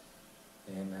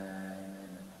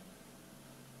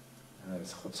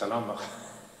خب سلام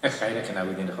خیره که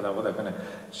نبودین خدا کنه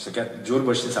شکر جور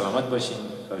باشین سلامت باشین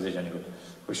فوز جانی بود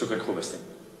خوش شکر خوب هستین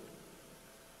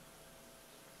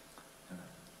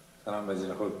سلام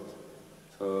وزیر خود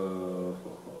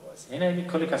این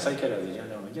کلی کسایی که رازی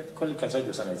جان اومد کلی کسای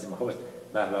دوستان عزیز ما خوبه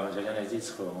به جان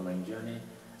عزیز خوب اومد جان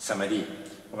سمدی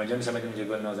اومد جان سمدی میگه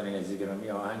گل نازنین عزیز گرامی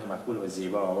آهنگ مقبول و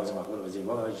زیبا آواز مقبول و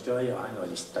زیبا اجرای آهنگ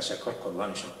عالی تشکر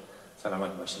قربان شما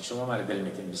سلامت باشین شما مرا دل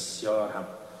میتین بسیار هم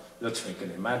لطف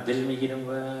میکنید من دل میگیرم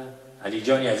و علی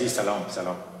جان عزیز سلام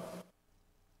سلام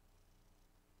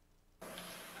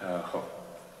خب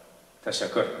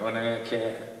تشکر اونه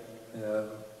که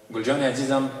گلجان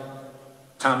عزیزم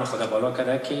طعم خدا بالا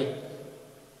کرده که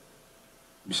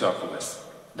بسیار خوب است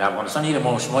در افغانستان ایره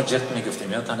ما شما جرت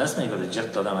میگفتیم یادتان هست میگفت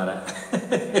جرت دادم مرا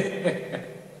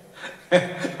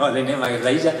حالا نه مگر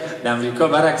رئیس در امریکا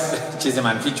برعکس چیز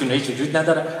منفی چون هیچ وجود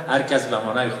نداره هر کس به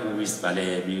معنای خوبی است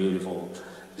بله بیوتیفول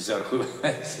بسیار خوب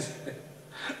است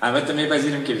البته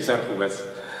میپذیریم که بسیار خوب است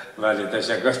بله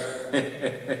تشکر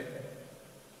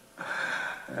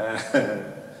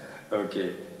اوکی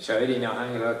شاعر این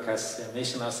آهنگ را کس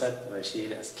میشناسد و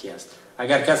شعر از کی است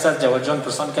اگر کس از جواد جان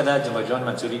پرسان کرده جواد جان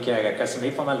منصوری که اگر کسی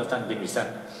میفهمه لطفاً بنویسن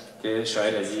که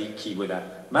شاعر از کی بوده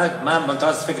من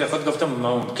منتها فکر خود گفتم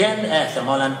ممکن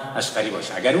احتمالاً اشقری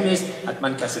باشه اگر اون نیست حتما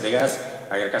کسی دیگه است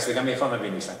اگر کسی دیگه میفهمه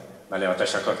بنویسن بله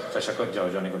تشکر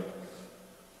جواد جان گل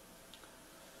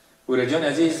اورا جان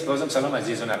عزیز بازم سلام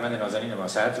عزیز و نرمند نازنین ما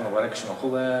صحت مبارک شما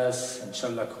خوب است ان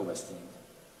شاء الله خوب هستین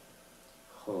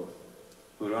خوب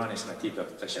قرآن اسمتی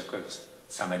تشکر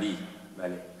سمدی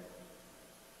بله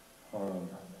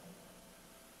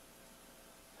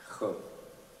خب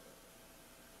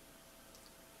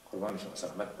قربان شما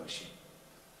سلامت باشین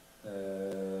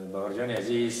باور جان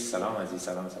عزیز سلام عزیز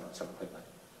سلام خدمت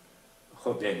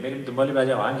خب بیایید میریم دنبال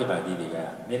بعدی آهنگ بعدی دیگه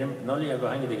میریم نالی یک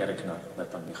آهنگ دیگه را کنار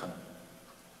براتون میخوانم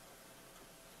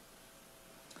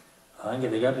آهنگ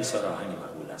دیگه بسیار آهنگ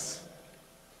مقبول است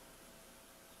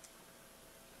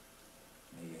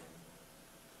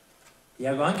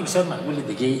یک آهنگ بسیار مقبول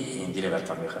دیگه اینجوری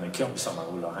براتون میخوانم که بسیار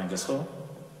مقبول آهنگ است خب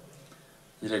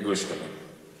اینو گوش کنیم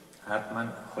حتما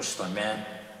خوشتون میاد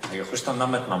اگه خوشتون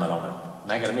نمیاد من ملامم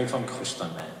اگر میفهم که خوشتون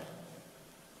میاد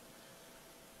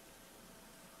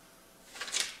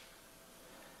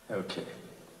اوکی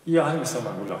یه آهنگ بسیار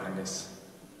مقبول آهنگ است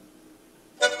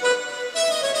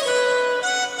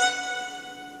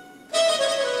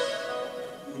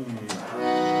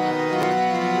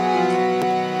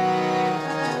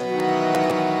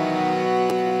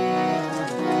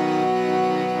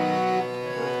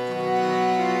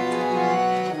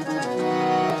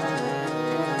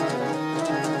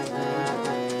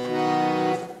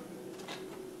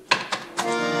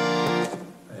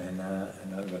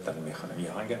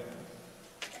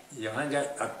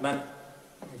حتما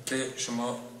که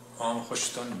شما هم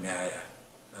خوشتون میآید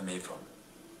من میفهم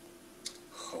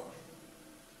خب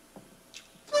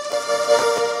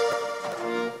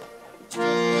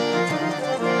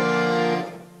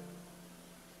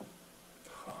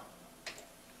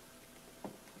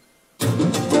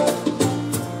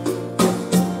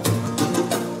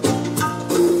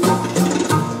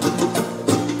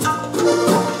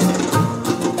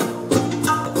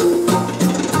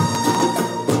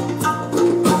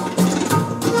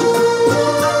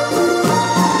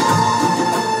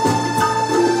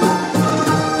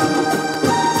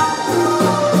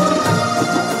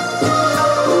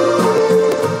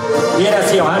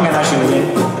آهنگ نشنیدین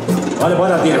ولی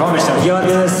باید از دیرها میشتم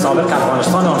یاد سابق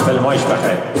افغانستان و فیلمایش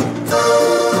بخیر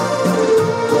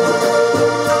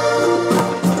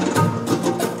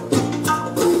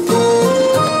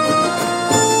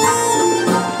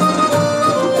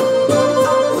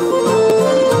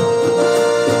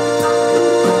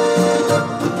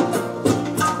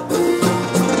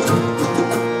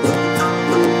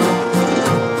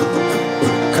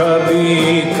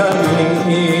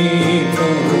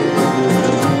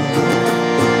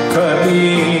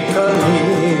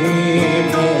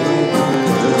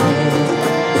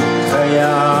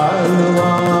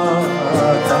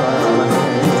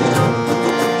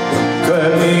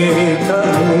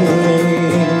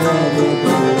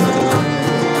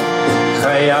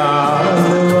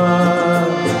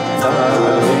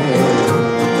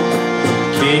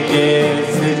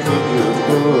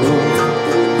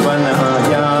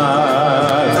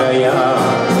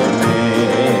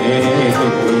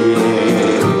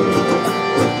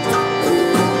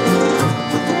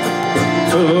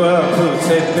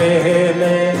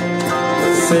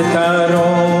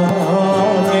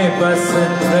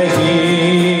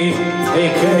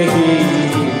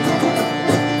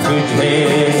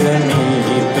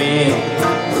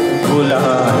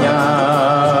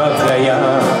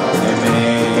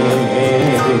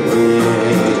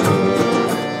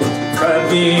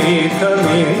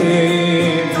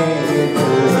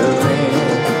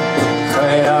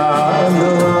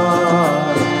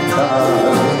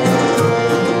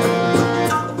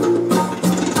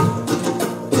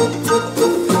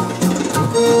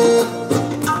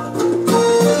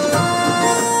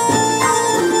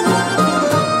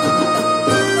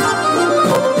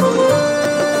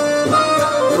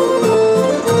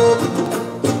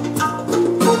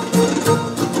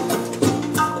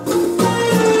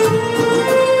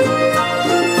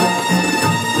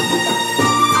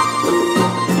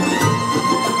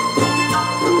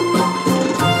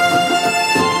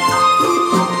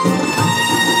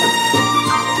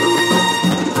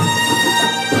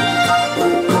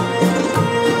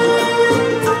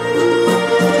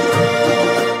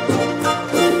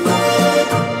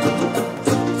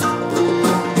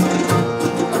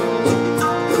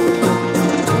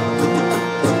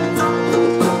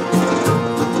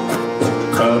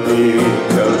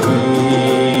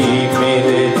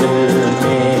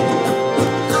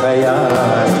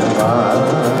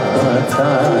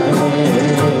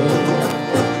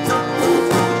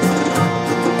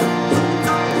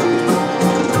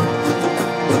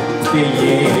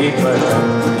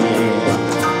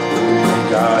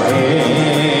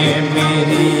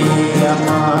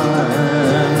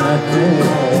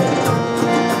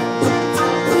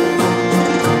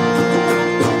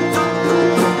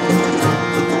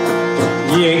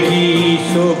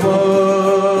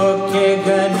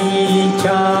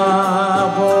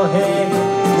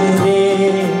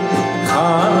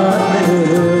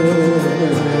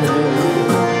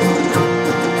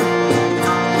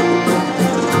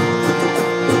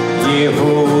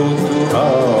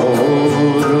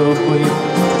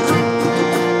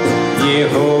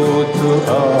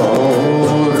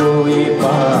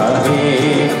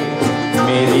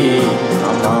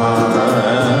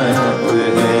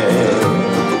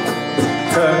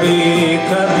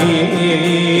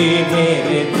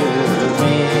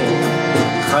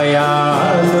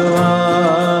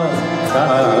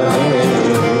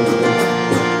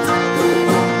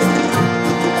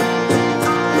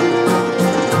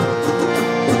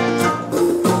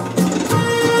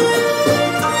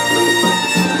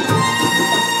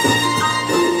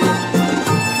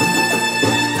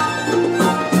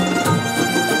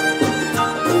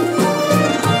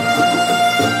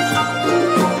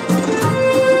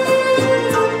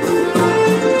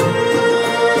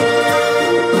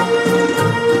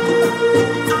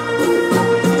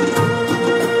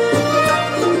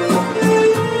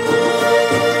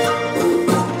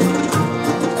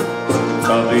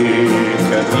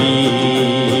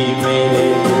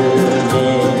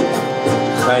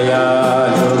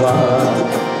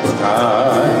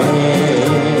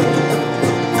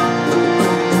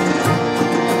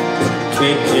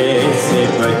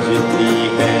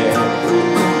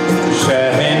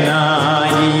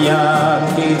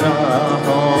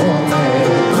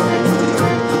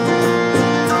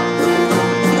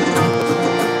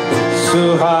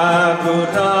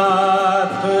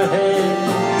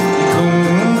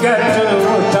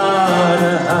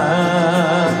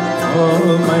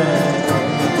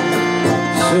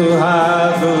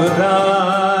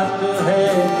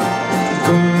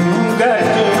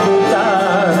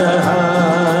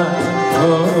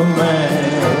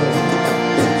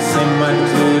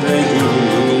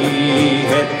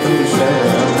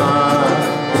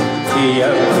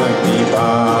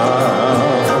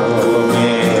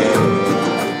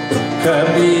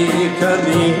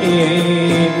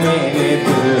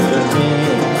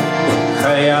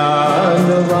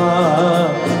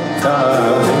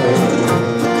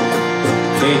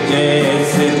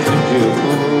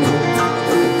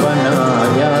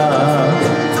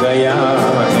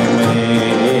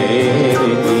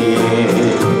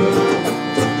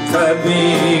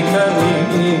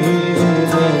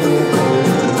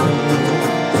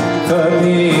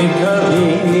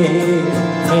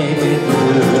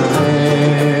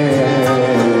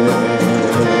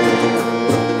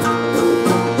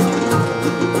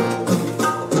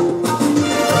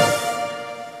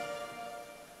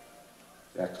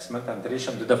من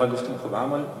تنتریشم 2 دفعه گفتم خب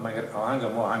عمل مگر آهنگ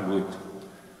ما آهنگ بود.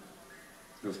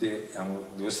 گفتی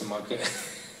دوست ما که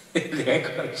دیگه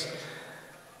کارش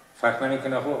فرق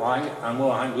نمیکنه. خب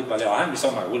آهنگ بود، ولی آهنگ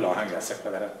بسیار مقبول آهنگ است.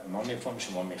 ما میفهمیم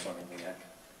شما میفهمید دیگه.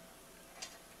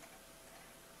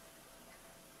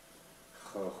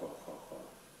 خب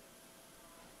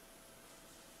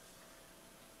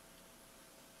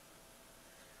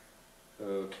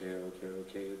اوکی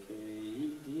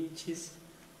این چیز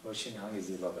باشین آهنگ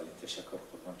زیبا. ولی تشکر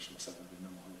قربان شما. مثلا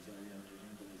ببینم محافظه علی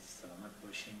امروزین سلامت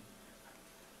باشین.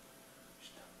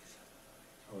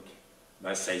 اوکی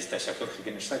بس سعید تشکر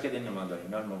خیلی نشته کردین نمان داریم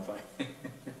اینا رو منفعه.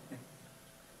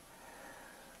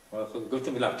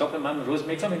 گفتم لپتاپ من روز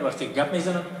میکنم این وقتی گپ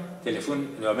میزنم تلفن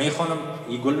یا میخوانم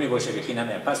این گل میباشه بخی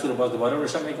نمیه. پس رو باز دوباره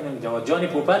روشن میکنم جواد جان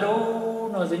پوپل و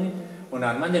نازنین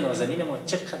هنرمند نازنین ما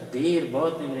چقدر دیر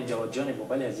بعد میبینیم. جواد جان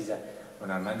پوپل عزیزه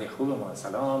هنرمند خوب ما.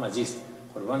 سلام عزیز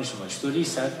قربان شما. چطوری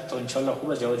صد تا ان شاء الله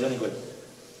خوبه جواد جان گل.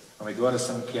 امیدوار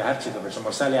هستم که هر چی تو باشه.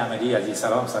 مرسل احمدی عزیز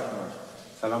سلام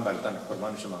سلام براتون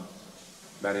قربان شما.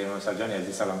 برای مرسل جان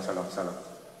عزیز سلام.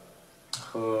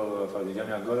 خب فادی جان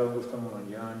یانگال هم گفتم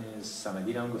مانیان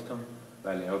سمدی هم گفتم.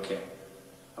 بله اوکی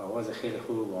آواز خیلی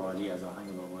خوب و عالی از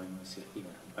آهنگ بابای موسیقی.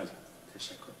 بله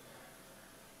تشکر.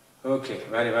 اوکی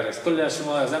بله از کل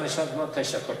شما از ما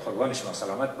تشکر قربان شما.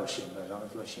 سلامت باشین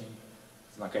برامت باشین.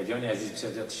 از مکه جان عزیز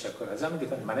بسیار زیاد تشکر. از هم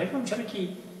گفتم من نمیدونم چرا که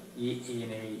این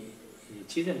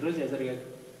چیز امروز از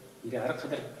هر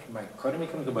قدر من کار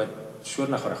میکنم که باید شور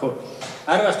نخوره. خب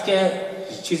هر وقت که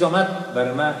چیز آمد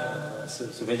برای من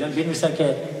صوفی جان بنویسه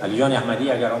که علیان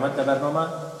احمدی اگر آمد در برنامه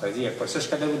رازی یک پرسش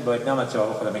کرده بود باید نامد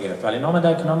جواب خودم میگرفت. ولی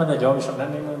نامده جوابشون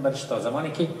نمیمون برش تا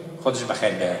زمانی که خودش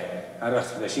بخیر به هر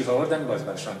وقت تشریف آوردن باز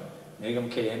برشان میگم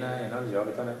که اینا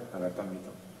جوابتونه براتون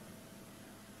میدم.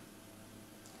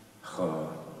 خب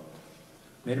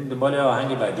میریم دنبال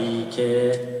آهنگ بعدی که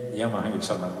یه آهنگ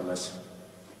بسیار مقبول است.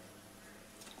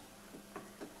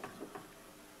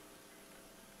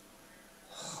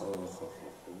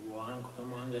 آهنگ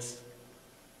کدام آهنگ است؟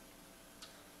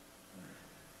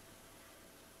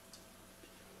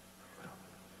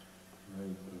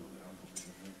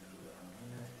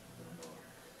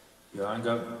 یا آهنگ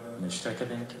نشته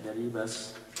کردن که داری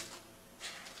بس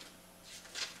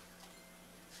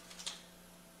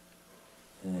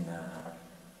نه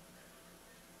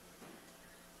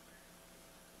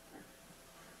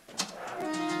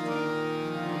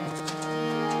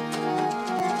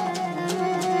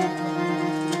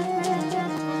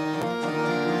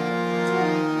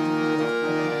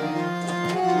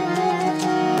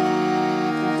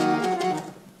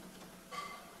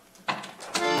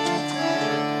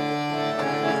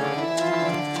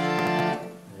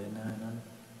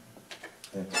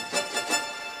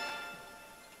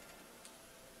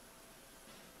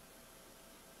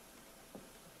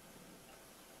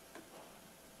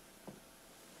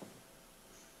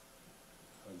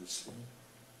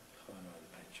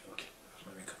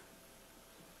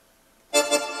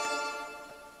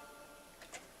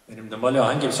دنبال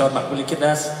آهنگ بسیار مقبولی که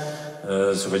دست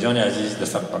صوفی جان عزیز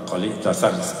در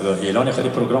سر اعلان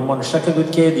خود پروگرام ما نشته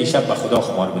بود که دیشب به خدا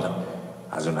خمار بودم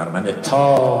از اون هنرمند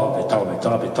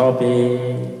تاب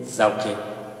ذوق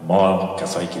ما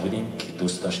کسایی که بودیم که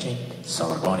دوست داشتیم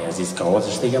ساربان عزیز که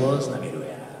آوازش دیگه باز نمیروه.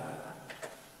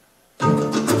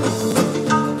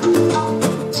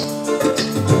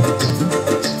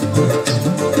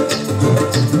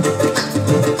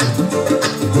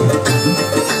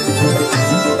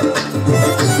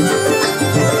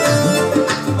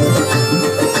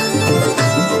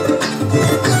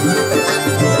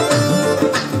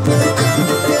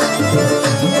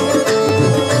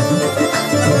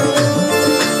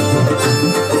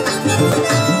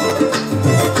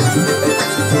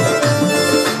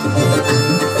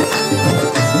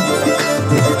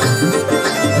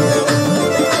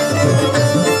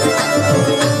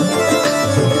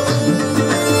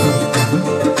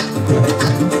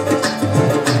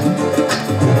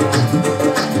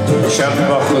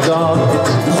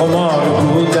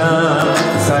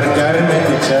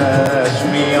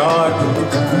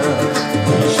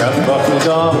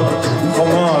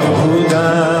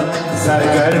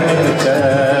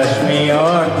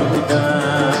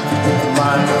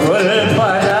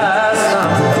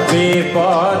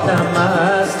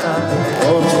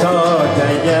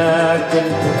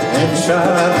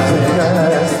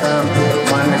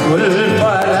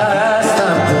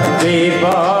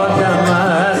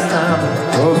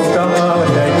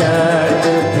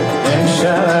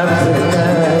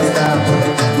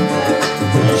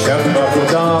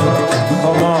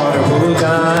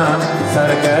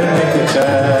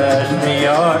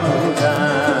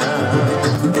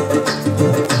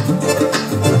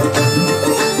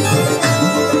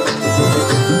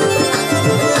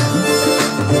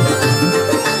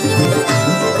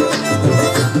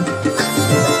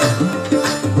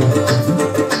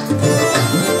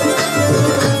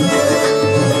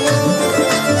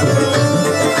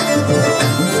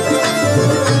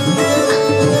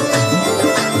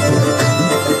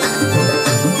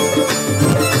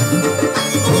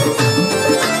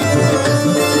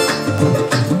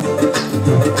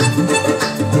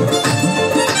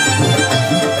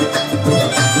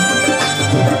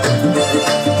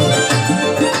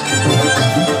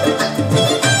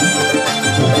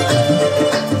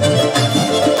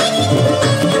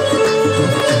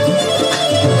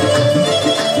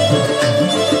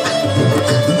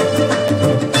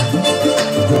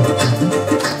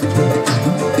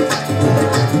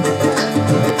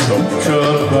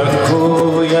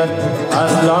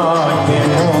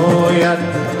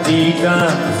 دیدم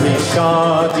ز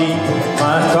شادی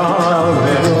مهتاب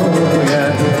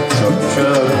رویت چون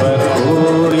شد به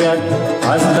کویت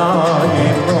از لای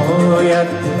مویت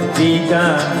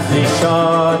دیدم ز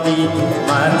شادی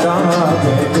مهتاب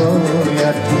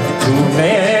رویت تو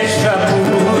نشب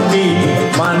بودی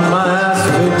من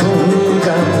مست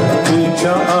بودم تو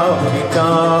چاک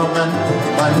دامن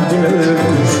من دل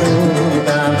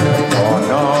گشودم با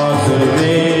ناز و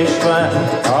عشقت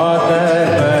آدر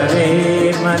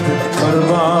بری من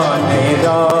قربان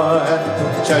راهت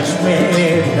چشم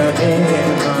دل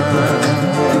من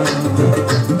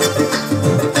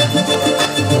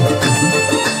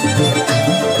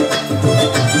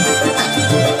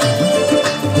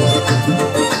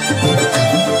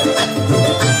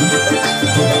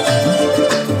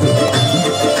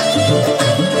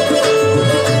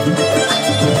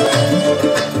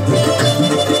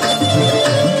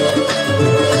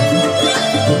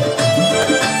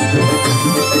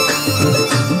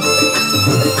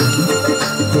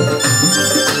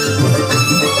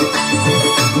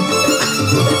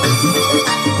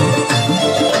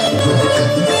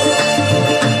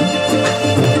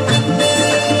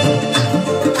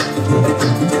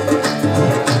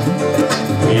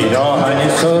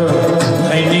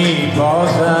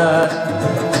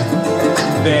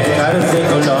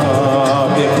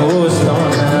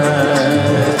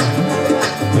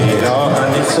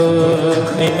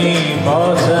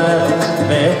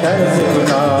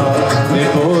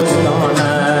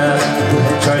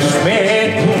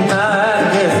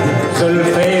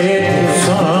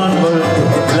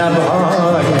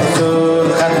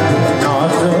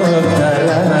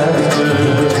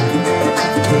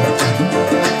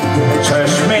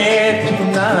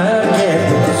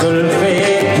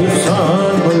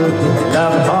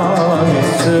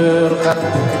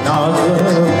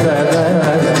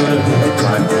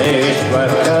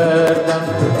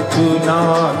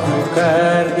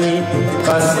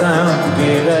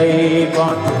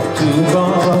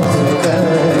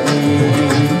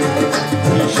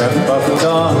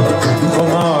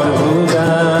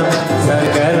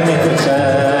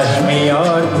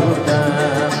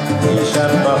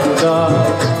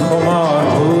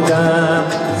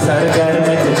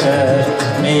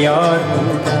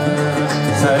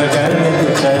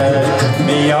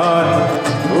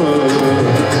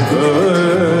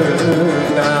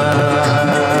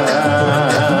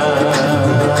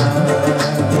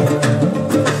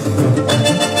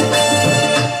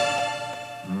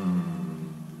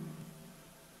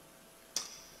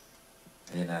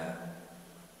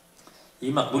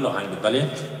این مقبول آهنگ بود بله؟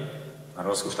 من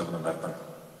راست گفتم بودم برپرم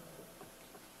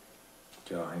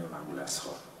که آهنگ مقبول است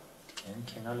خواه این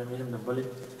کنال میرم دنبال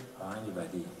آهنگ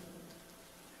بعدی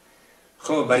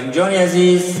خب برین جانی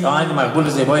عزیز آهنگ مقبول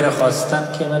زیبایی را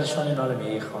خواستم که برشان این حال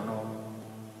میه خانم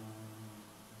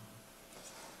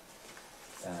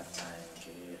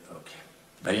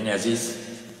برین عزیز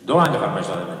دو آهنگ فرمایش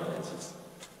داره برین عزیز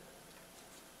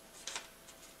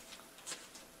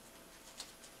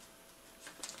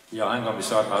یا آهنگ هم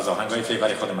بسیار از آهنگای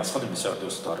فیوری خودم از خودم بسیار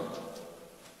دوست دارم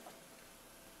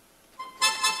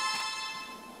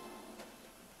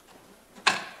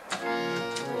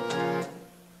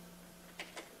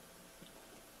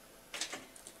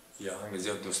یا آهنگ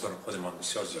زیاد دوست دارم خودم هم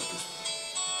بسیار زیاد دوست دارم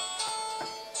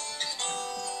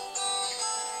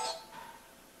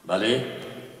بله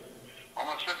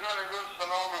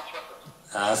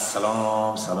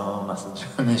سلام حسن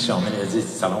جان شامل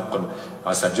عزیز سلام قربان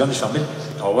حسن جان شامل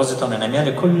آوازتان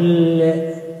نمیاد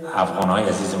کل افغانهای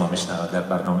عزیز ما میشنوند در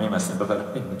برنامه مثلا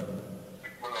بفرمایید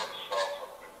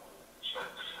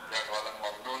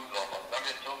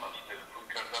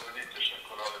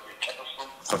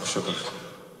خب شکر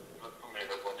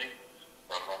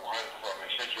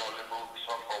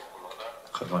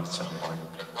قربان شما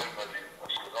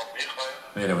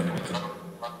مهربانی میکنم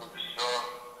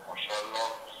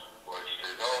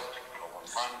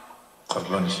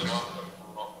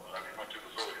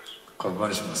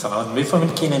قربان شما سلامت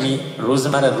میفهمید که اینمی روز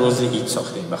مرا روز عید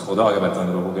ساختیم به خدا اگه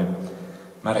برتان رو بگم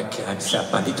مرا که همین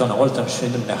صحبتی تا نقالتان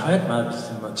شنیدم نهایت من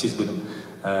چیز بودم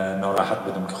ناراحت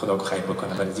بودم که خدا خیر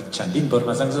بکنه ولی دیگه چندین بار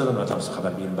من زنگ زدم نتونم خبر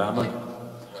بگیرم به عمل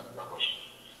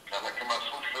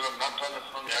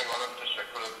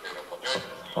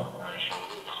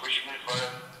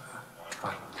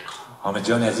حامد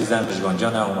جان عزیزم، رضوان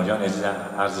جان، آمو جان عزیزم،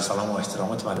 عرض سلام و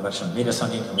احترامات من برشون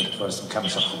میرسانید. امیدوارم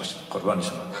کمشان خوب باشید. قربان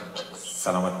شما.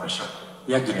 سلامت باشید.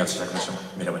 یک دنیا تشکر شما.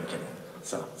 مهربانی کنید.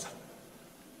 سلام.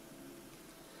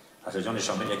 حسن جان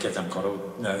شامل یکی از همکارا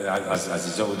از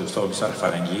عزیزا و دوستا و بسیار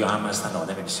فرنگی هم هستند.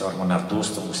 آدم بسیار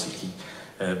هنردوست و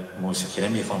موسیقی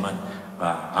نمیفهمند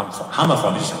و همه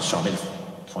فامیلشان شامل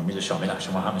فامیل شامل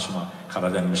شما همه شما خبر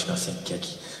دارین میشناسین که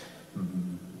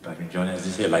برای جان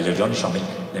عزیز لیلا جان شامل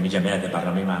نمی جمعیت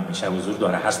برنامه من همیشه حضور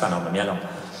داره هستن و میالم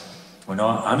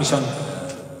اونا همیشان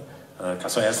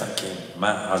کسایی هستن که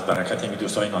من از برکت این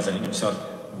دوستای نازنین بسیار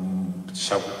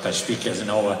تشویق از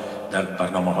اینا و در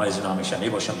برنامه های از اینا همیشه می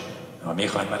باشم و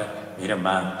میخواین میرم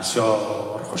من بسیار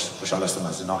خوشحال هستم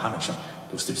از اینا همشون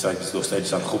دوستای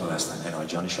بسیار خوب هستن لیلا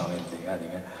جان شامل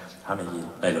دیگه همه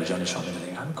لیلا جان شامل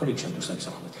دیگه همه کلیکشن دوستای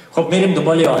بسیار خوب خب میریم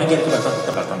دنبال آهنگی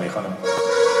که براتون میخوانم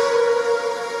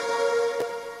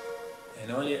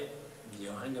اینال یه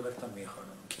آهنگ براتون میخوانم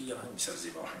که یه آهنگ بسیار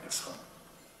زیبا آهنگ است خانم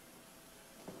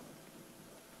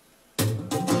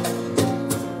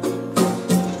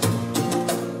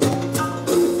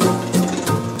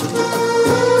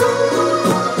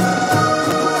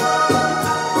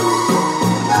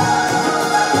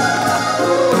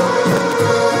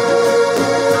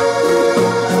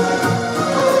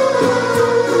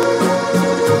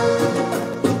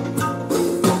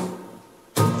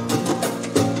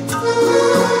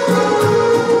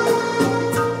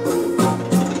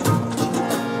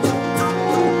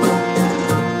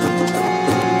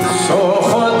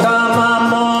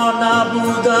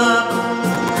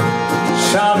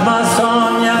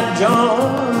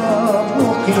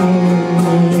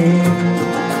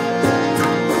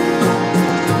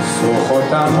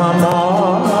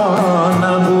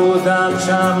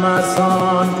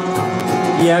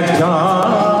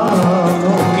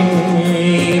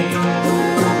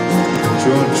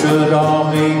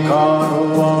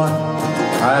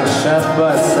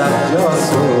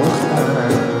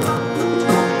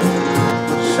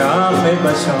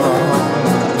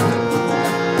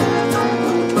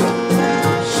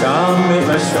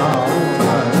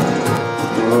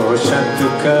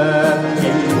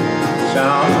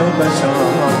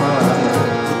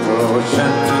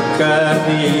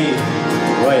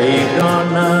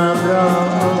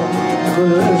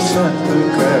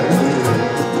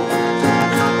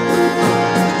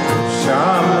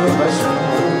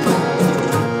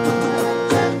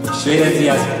شعری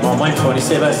از مامان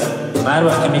فارسی بس من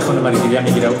وقتی میخونم برای گریه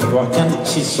میگیره واقعا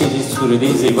شعری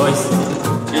سروده زیباییست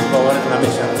هیچ باورت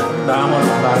نمیشه به همان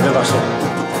برده باشه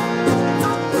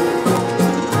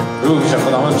روحش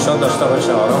خداوند شاد داشته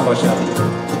باشه آرام باشه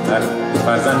در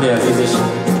فرزند عزیزش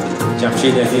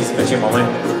جمشید عزیز بچه مامان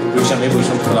روشم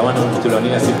میبوشم خداوند اون طولانی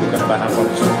نصیب بکنه بر هم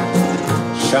باشم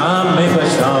شام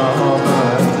بشام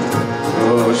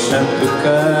روشن تو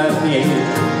کردی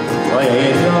و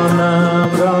ایرانم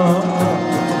را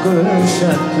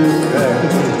گلشن تو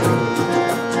کردی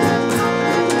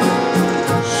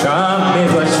شام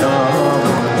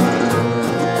بشام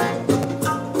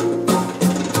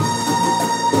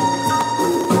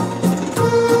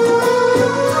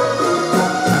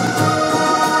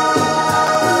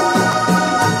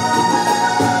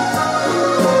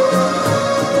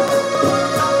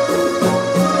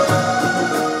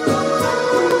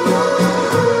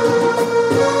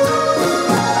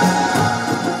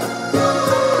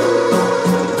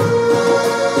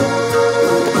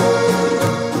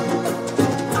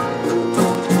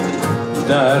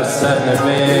در سر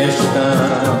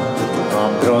نوشتم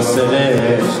آن را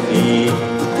سرشتی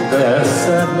در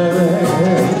سر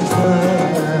نوشتم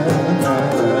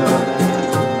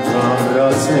آن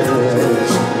را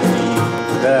سرشتی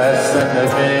در سر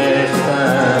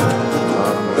نوشتم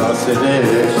آن را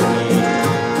سرشتی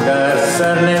در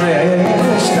سر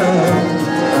نوشتم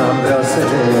آن را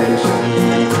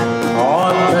سرشتی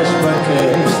آتش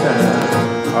بکشتم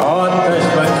آتش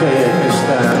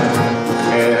بکشتم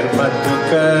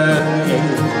خدمت کردی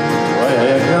و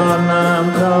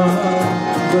ایرانم را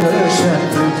گلشن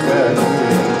کردی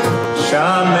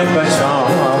شام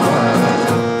بشام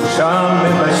شام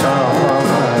بشام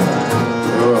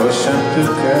روشن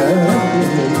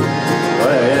کردی و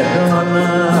ایرانم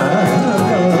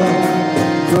را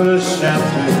گلشن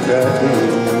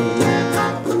کردی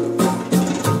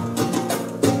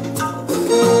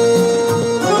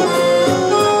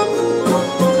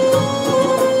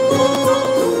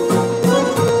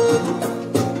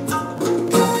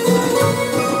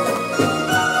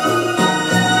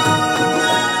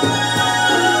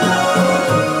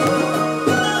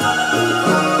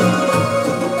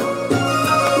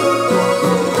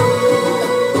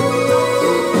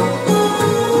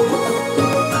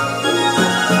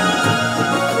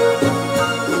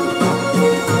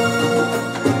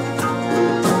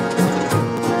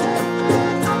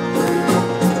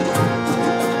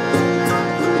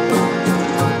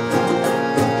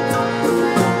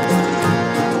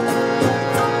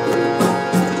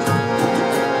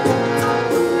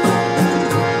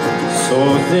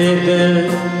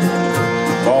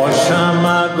با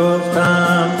شمع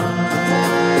گفتم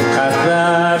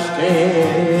قدرش که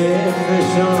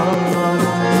فشان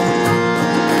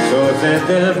سوز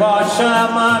دل با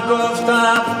شمع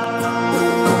گفتم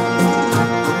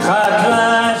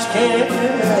قدرش که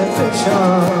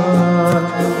فشان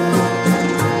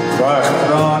وقت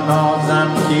را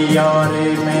نازم که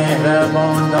یاری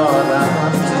مهربان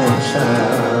دارم چون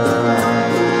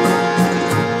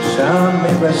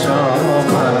شمع به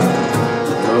شامم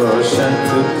روشن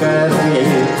تو کردی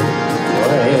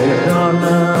و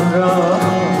ایرانم را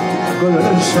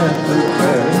گلشن تو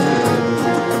کردی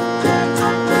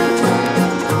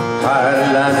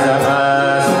هر لحظه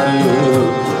هستی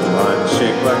من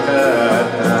شکوه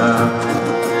کردم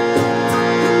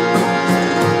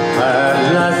هر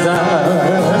لحظه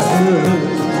هستی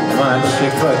من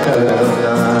شکوه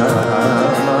کردم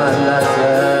هر لحظه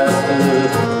هستی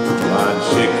من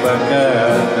شکوه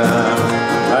کردم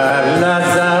هر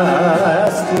لحظه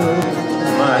هستی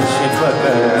من شکوه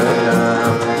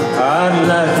کردم هر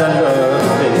لحظه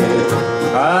لطفی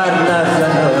هر لحظه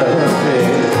لطفی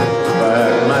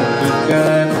بر من تو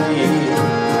کردی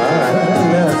هر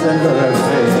لحظه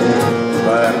لطفی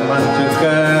بر من تو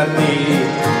کردی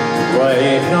و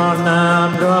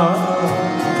ایرانم را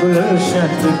گلشن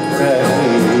تو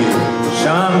کردی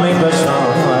شمع به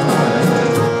شام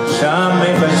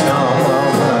شمع به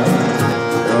شام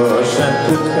روشن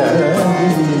تو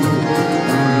کردی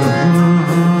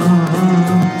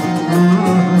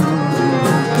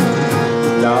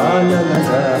لا لا لا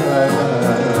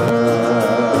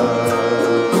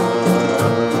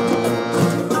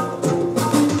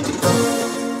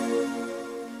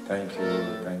Thank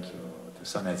you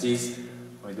دوستان عزیز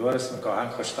امیدوار هستم که آهنگ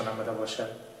خوشتان آمده باشه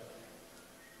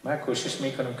من کوشش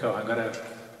میکنم که آهنگ را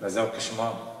به ذوق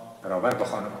شما برابر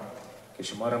بخوانم که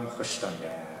شما را خوشتان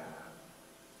بیاید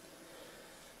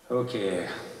اوکی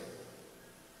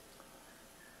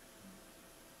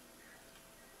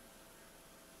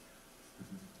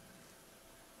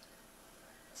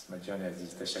اسمت جان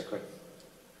عزیز تشکر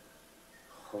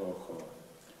خوب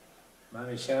من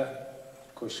همیشه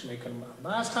کوشش میکنم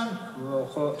من اصلا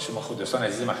شما خود دوستان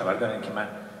عزیز من خبر دارین که من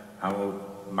همون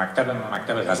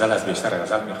مکتب غزل از بیشتر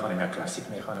غزل میخوانم یا کلاسیک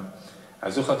میخوانم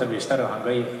از او خاطر بیشتر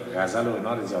آهنگای غزل و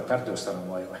اینا رو زیادتر دوست دارم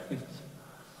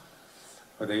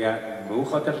و دیگه به او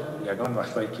خاطر یگان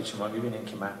وقتایی که شما میبینین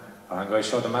که من آهنگای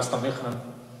شاد و مست میخوانم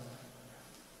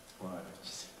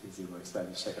زیباییست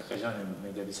ولی شکر خجان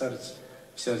میگه بسیار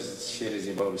شعر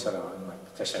زیبا و بسیار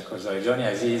تشکر زای جان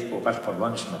عزیز پوپل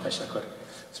قربان شما تشکر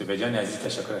صوفی جان عزیز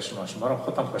تشکر از شما را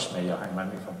خودم خوش میاد آهنگ من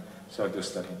میفهم بسیار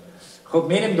دوست داریم خب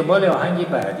میریم دنبال آهنگ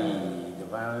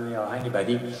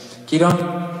بعدی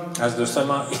کیران از دوستان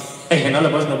ما اینال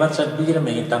باز نوبت شد بگیرم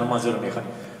میگیم تنها مازور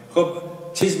میخوانیم خب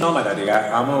چیز نامده دیگه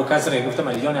اما کس را گفتم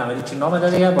علی جان احمدی چی نامده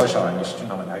دیگه باشه آهنگش چی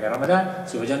نامده اگر آمده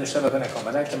صوفی جان نشته بکنه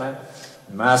کامله که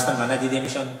من اصلا من ندیده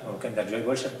میشن ممکن در جای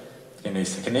باشه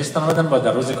که نیست آمدن با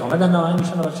در روز که آمدن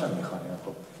آهنگشون رو بچه میخوانیم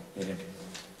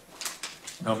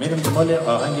خب میریم دنبال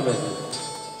آهنگی بعدی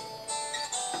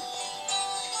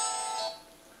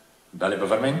بله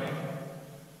بفرمایید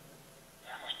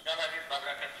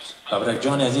بابرک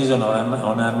جان عزیز و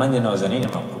هنرمند نازنین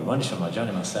من قربان شما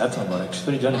جان من صحت مبارک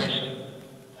چطوری جان من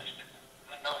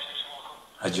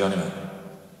از جان من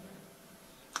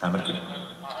عمل کنیم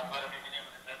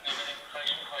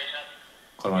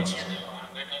قربان شما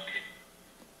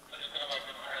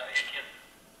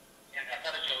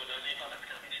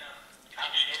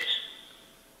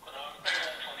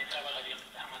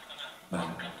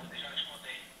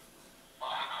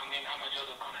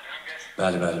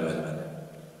بله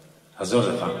هزار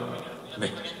دفعه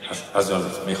هزار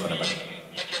دفعه میخونه بله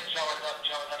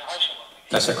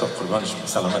تشکر قربان شما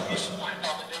سلامت باشید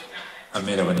هم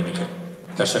میروانی میکنیم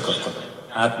تشکر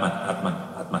قربان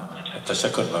حتما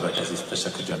تشکر بابک عزیز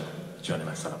تشکر جان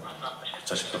من سلام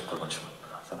تشکر قربان شما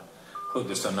سلام خود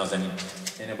دوستان نازنین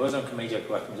یعنی بازم که من اینجا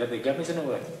که وقت مجرد گپ میزنم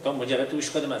و تا مجرد توش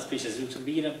خودم از پیش از روتون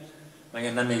بگیرم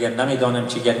مگر نمیدانم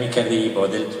چی گرمی کرده با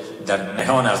دل در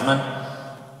نهان از من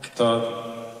تا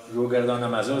رو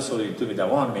گردانم از او سوی تو به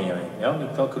دوان میاییم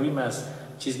یا تا کرویم از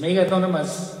چیز میگردانم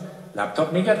از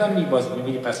لپتاپ میگردم باز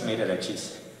میبینی پس میره در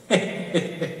چیز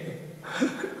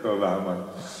خوب احمد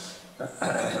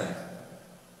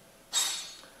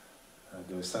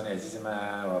دوستان عزیز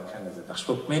من واقعا لذت بخش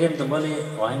خب میریم دنبال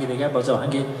آهنگ دیگه باز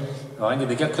آهنگ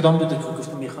دیگه کدام بود که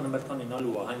گفتم میخوانم براتون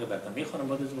اینالو آهنگ براتون میخوانم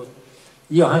باز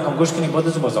یه آهنگ هم گوش کنید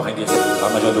باز آهنگ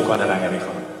همه جا دکان رنگ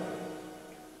میخوانم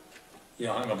یه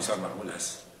آهنگ بسیار مقبول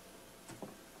است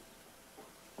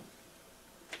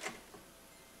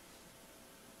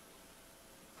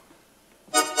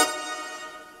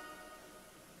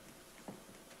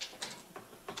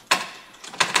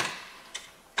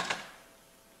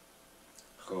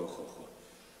خو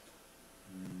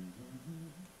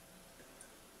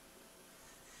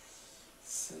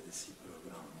سدسی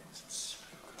پروگرامه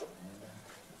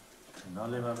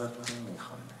ناله و برکنه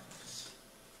میخوانه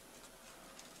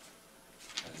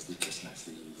نزدیکش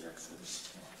نزدیک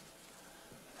 130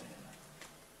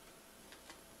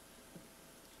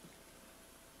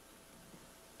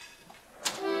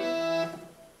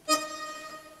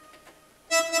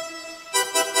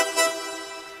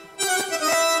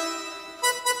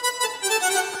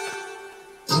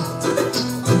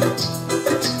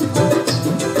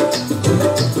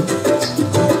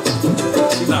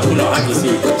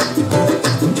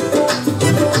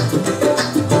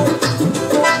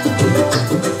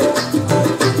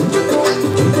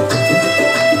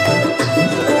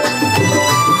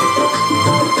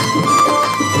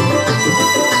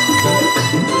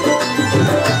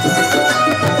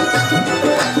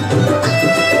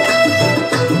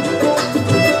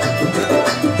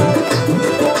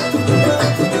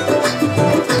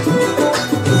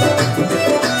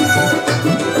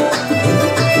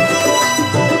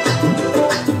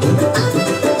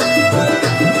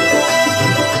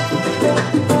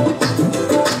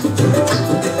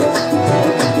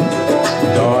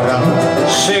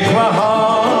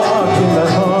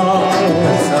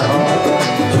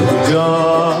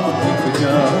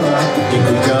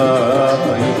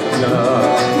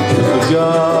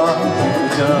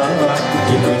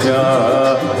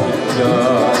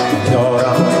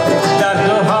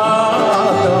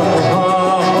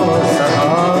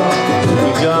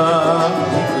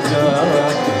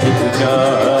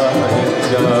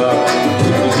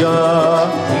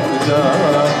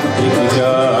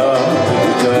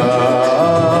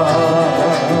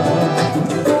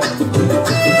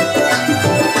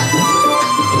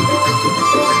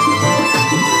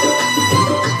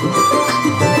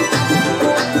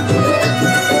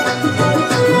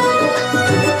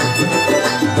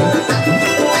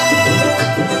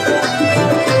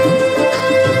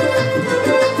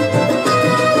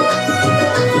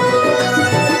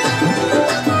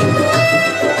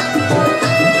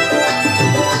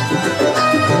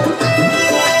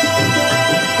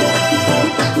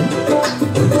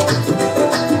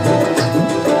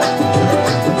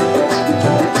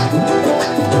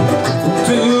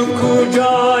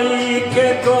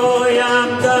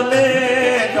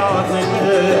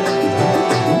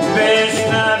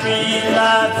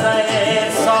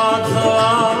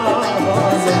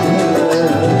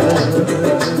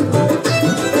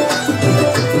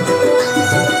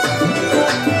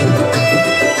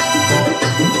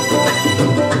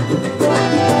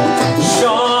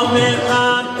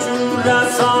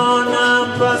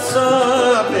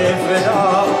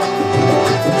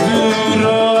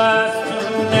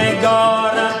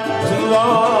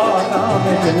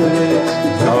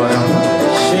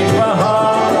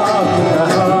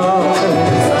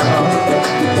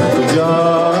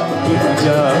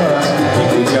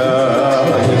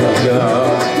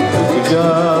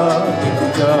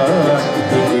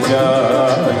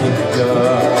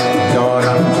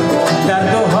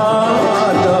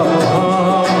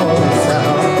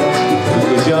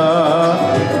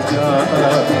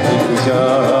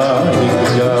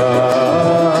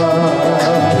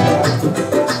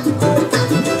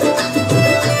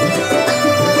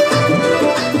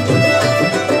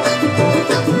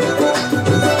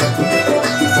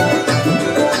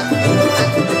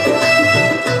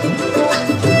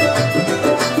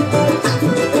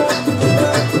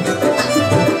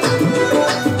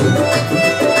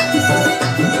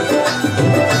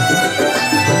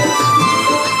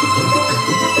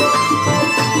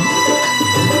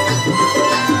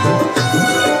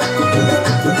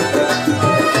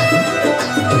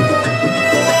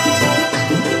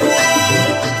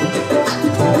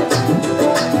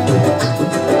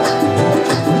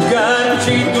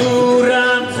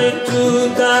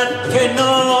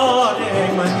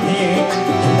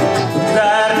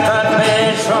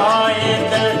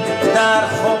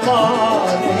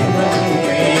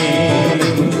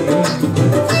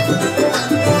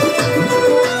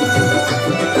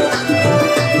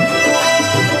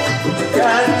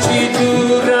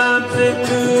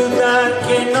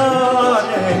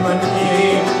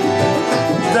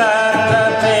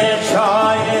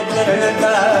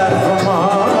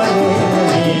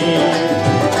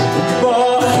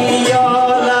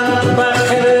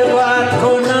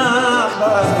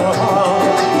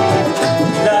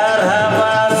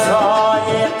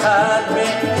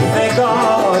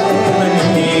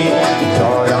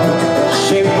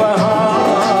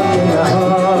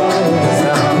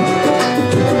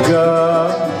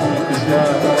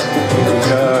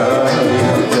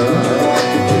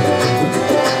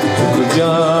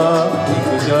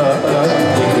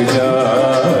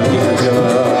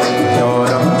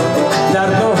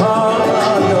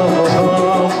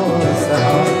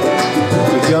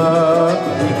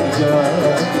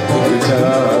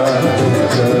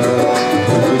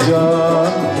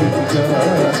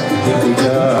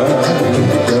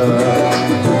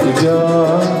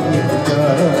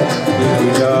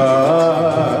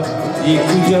 رفتی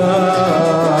کجا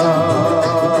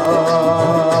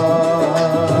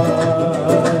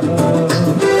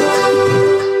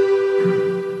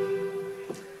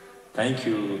Thank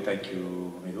you.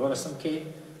 امیدوار هستم که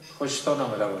خوشتان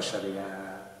آمده باشه دیگه.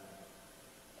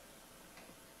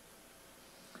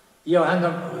 این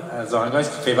آهنگم از آهنگایی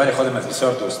است که فیبر خودم از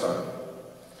بسیار دوست دارم.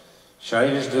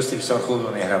 شاعرش دوستی بسیار خوب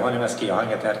و مهربانی است که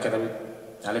آهنگ ترک کرده بود.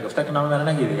 حالا گفته که نام من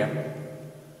نگی دیگه.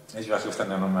 هیچ وقت گفتن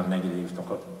نام من نگی دیگه. گفتم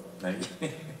خب نگی.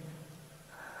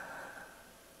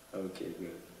 اوکی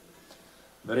گود.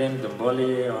 بریم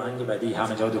دنبال آهنگ بعدی.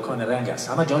 همه جا دکان رنگ است.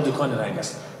 همه جا دکان رنگ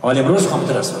است. حال امروز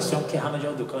خامتر است که همه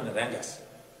جا دکان رنگ است.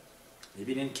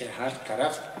 می‌بینین که هر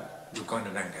طرف دکان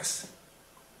رنگ است.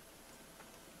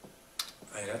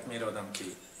 حیرت می‌رادم که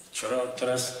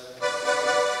چرا است.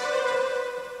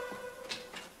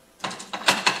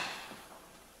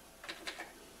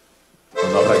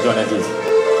 الله جان عزیز.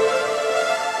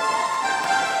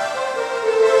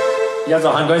 یه از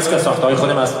آهنگایی است که ساخته‌های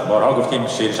خودم است. بارها گفتیم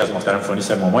شعرش از محترم فانی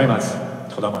سر مامایم است.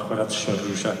 خدا مغفرتش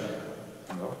روشه.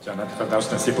 جنت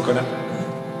فردوس نصیب بکنه.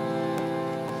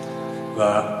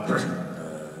 و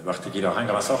وقتی که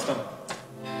آهنگ ما ساختم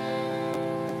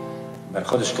بر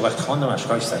خودش که وقت خواندم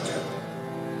اشکایش سر کرد.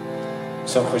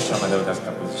 بسیار خوش آمده بود از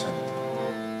کمپوزیشن.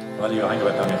 ولی آهنگ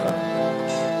بهتر میخواد.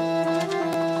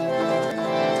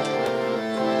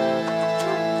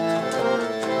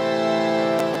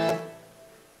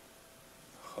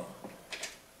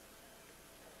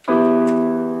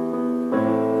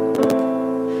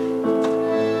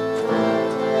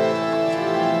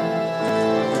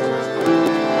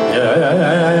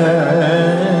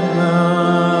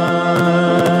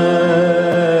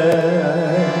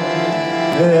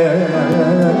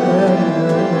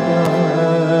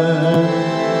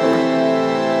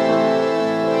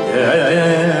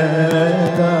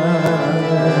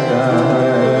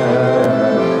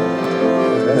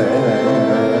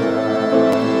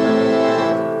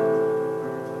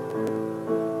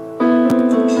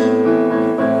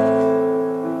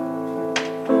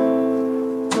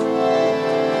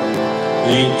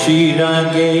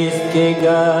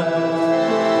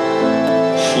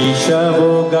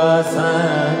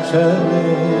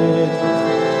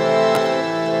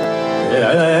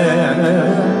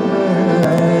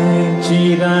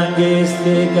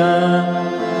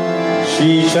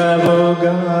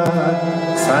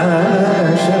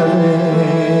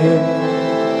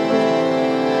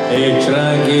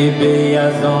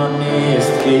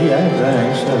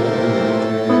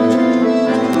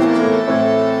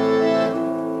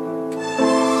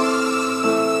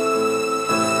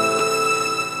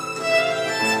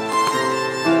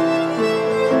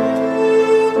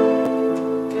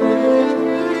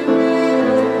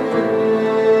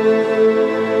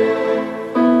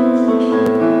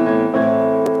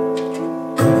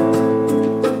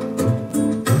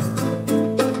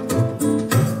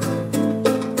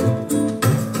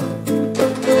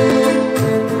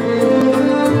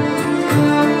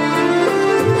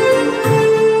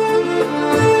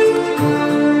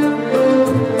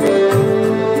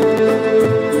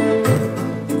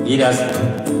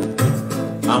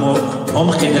 اما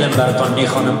عمق دلم براتان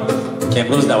میخوانم که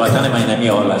امروز در وطن مینمی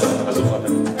حال است. از او خاطر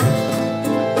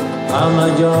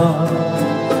همه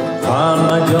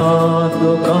جا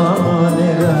دکان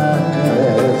رنگ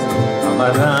است، همه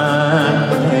رنگ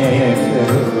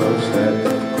میفروشد.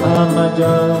 همه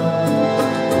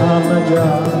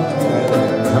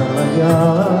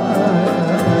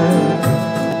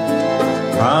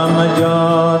جا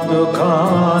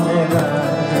دکان رنگ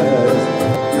است،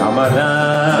 همه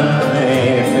رنگ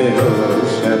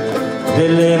میفروشد.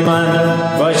 دل من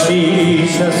با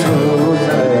شیشه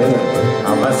سوزه،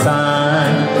 همه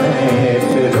سنگ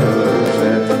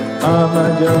میفروشد. همه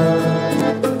جا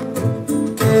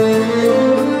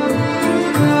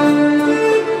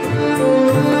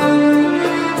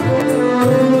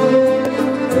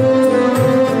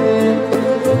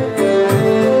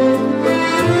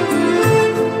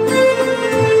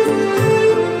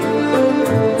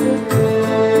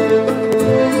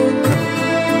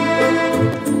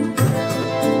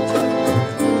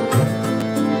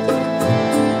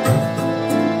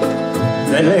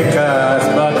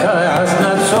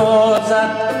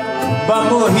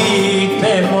محیط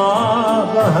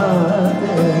ما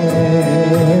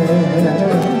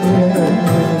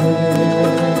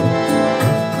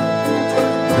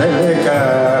دل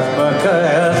کس با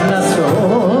کس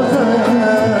نسوزد.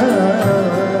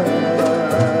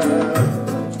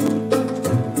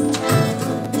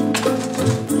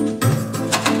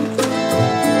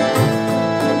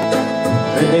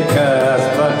 دل کس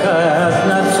با کس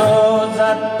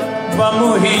نسوزد، با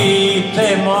محیط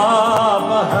ما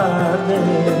بهر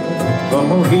با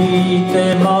محیط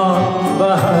ما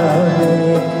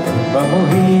بهاره با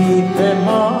محیط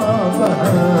ما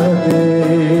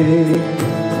بهاره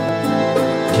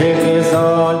که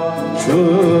غزال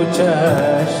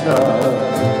چوچش را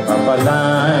و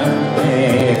بلند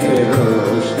می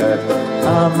فروشد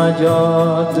همه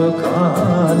جا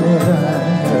دکان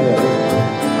رنگ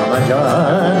همه جا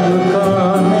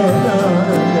دکان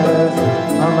رنگ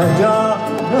همه جا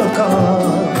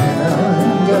دکان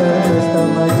رنگ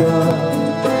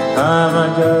همه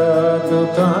جا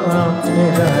دکان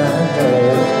رنگ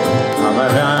همه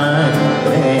رنگ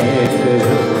می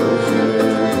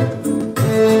فروشد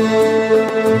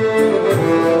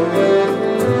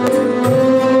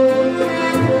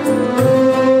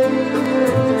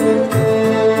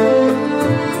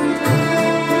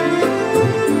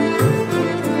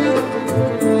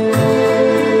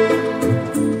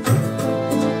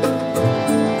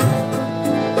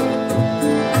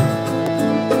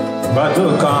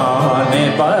دکان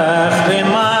بخت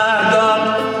مردم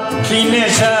کی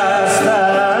نشست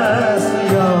است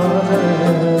یاره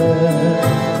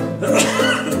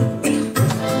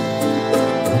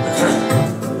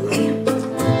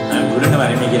انگوره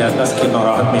نبری میگیرد بس که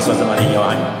ناراحت میسازه من این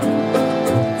آهنگ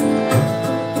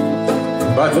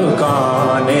با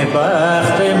دکان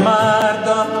بخت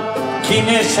مردم کی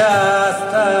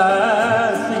نشست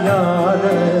است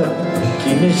یاره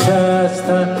کی نشست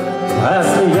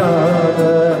است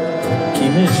یاره کی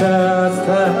نشست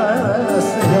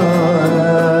است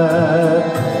یاره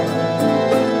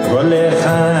گل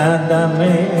خندم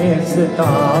میستاند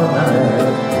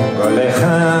گل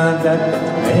خندم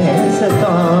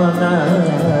میستاند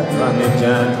غم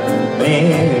جان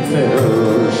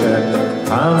میفروشد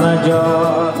همه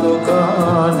جا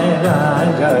دکان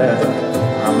رنگ است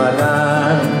همه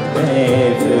رنگ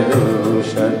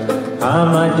میفروشد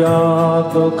همه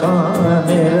جا دکان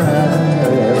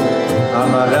رنگ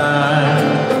همه رنگ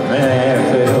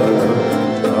میفروشد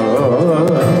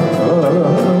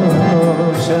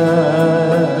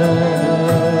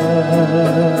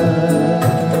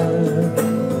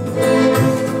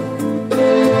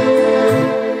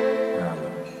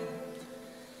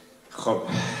خب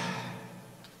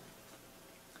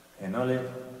ایناله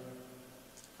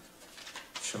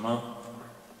شما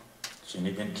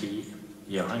شنیدین که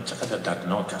یه آهنگ چقدر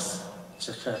دردناک است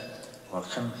چقدر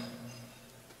واقعا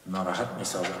ناراحت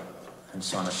میسازه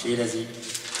انسان شیرازی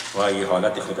و این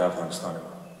حالت خود افغانستان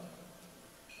ما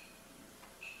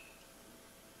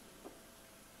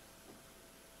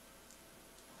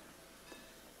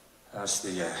هست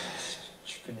دیگه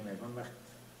چی کنیم میگم وقت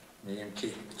میگیم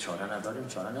که چاره نداریم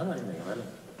میگم ولی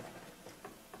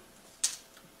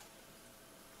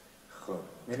خب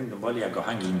میریم دنبال یک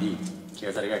آهنگ هندی که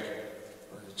از یک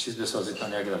چیز بسازید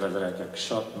تا یک دفعه داره یک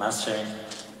شات مست شوین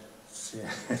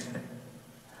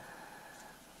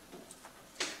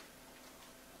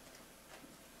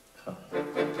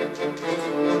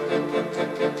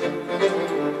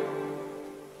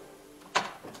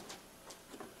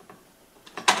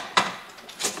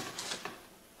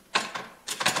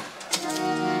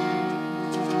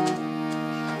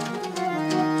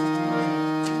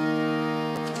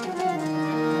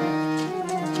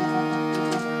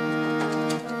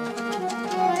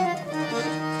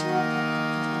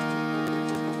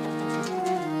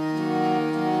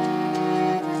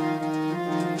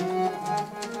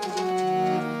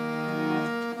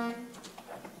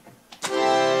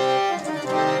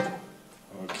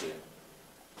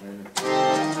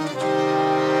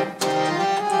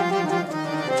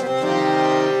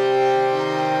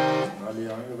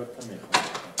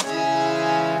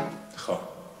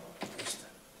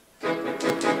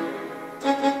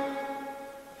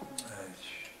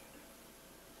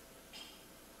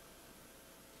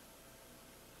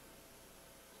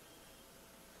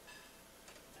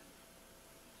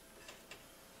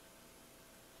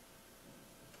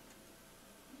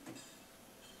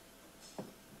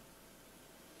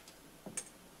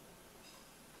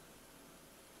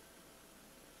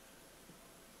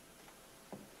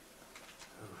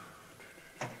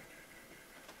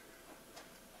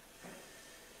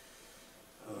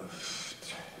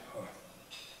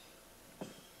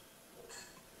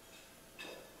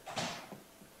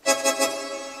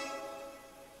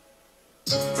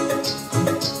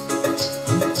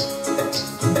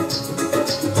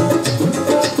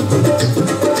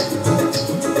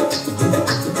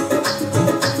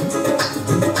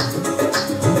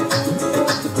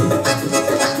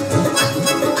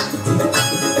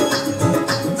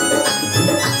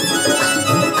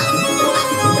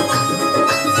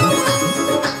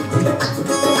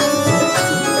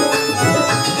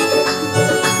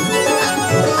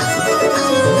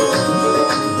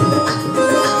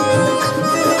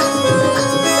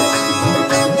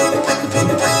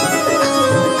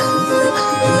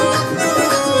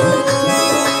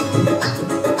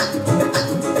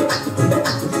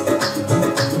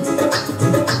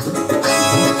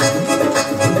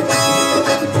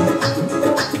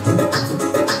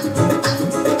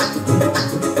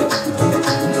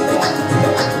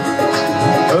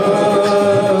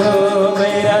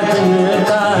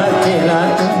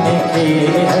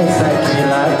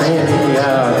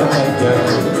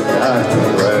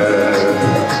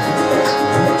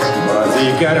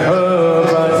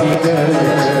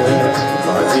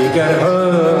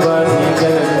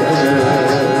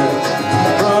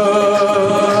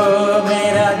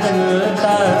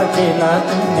खेला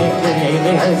तुमने खेल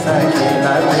ऐसा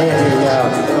खेला तेरे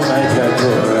याद तुम्हें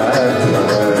जगोरा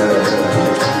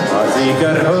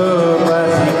बाजीगर हो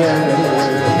बाजीगर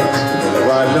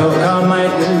वालों का मैं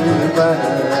दिलबर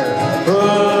हो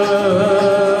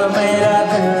मेरा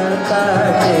दिल का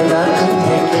खेला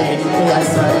तुमने खेल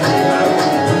ऐसा खेला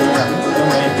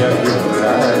तुम्हें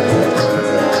जगोरा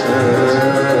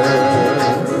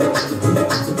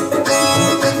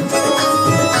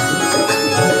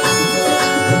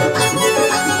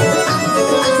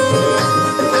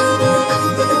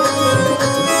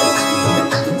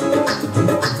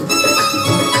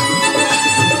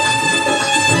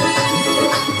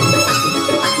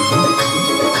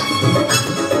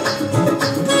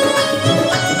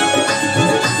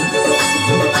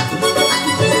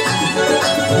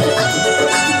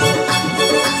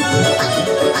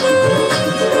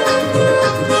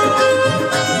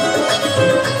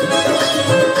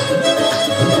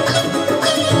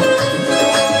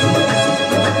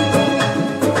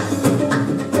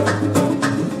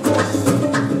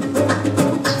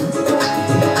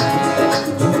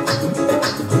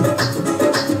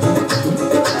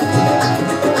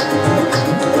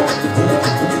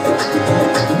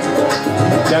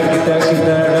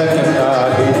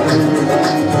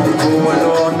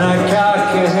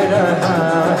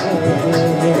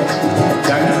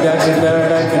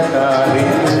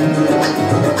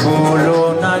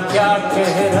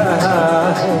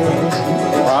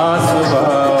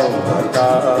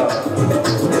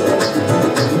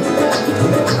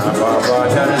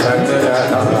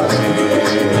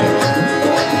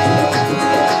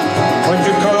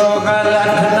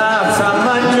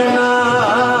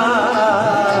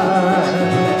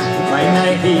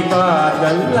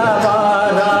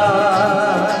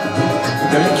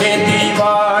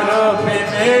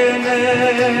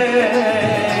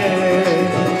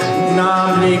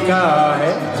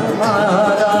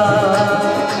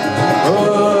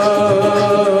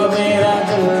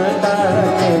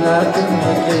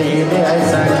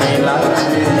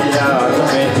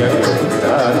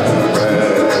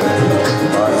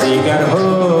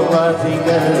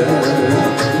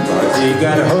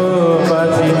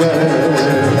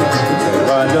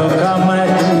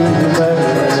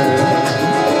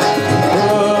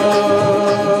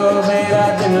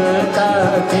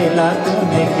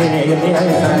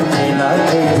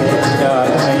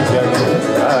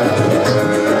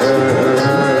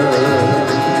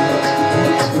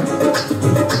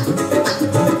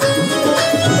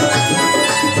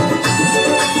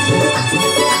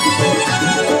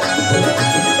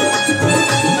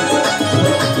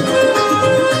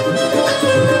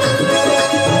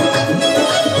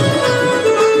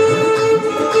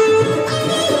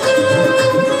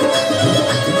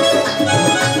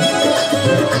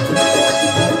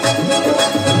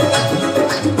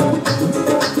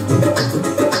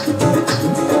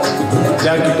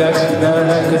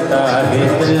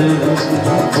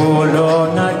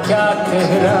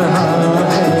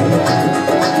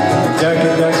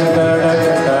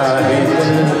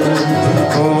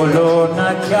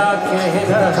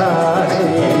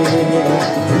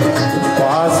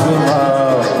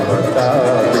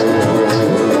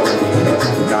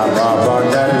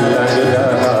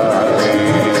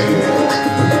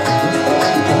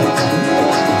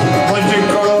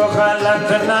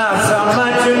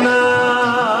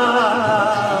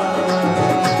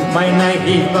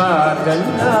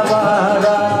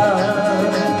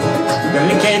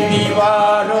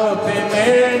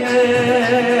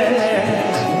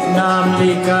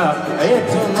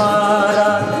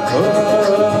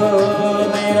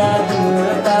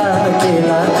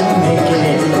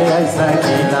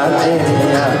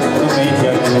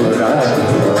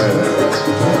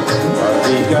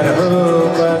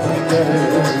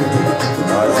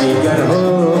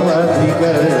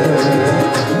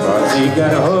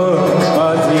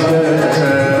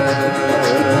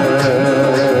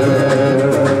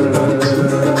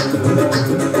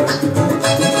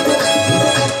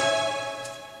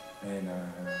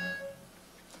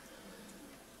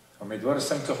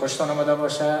امیدوارم که خوشتان آمده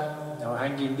باشه.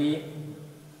 آهنگ ایندی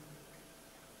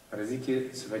رازی که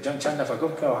صبح جان چند دفعه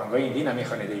گفت که آهنگای ایندی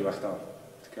نمیخونه دی وقتا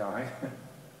که آهنگ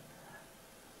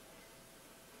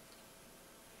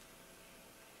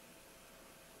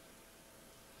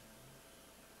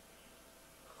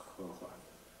خوب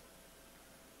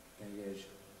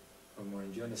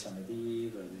امان جان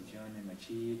صمدی رازی جان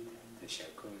مجید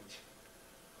تشکر.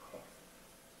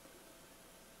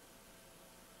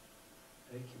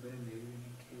 که بریم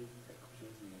ببینیم که در کجا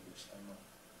دیگه دوستان ما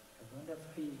اون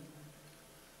دفعه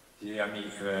یعنی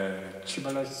چی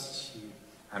بالا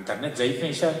انترنت ضعیف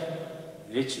میشه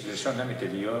هیچ روشن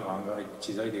نمیتونی یا آنگاه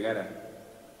چیزای دیگره.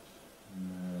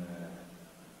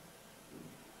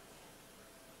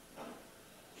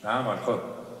 نه خب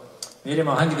میریم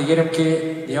آهنگ دیگرم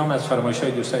که دیام از فرمایش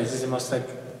های دوستای عزیز ماست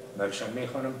برشان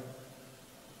میخونم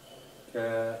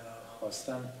که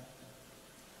خواستم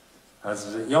از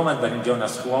یامد بر اینجا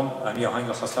نسخوام امی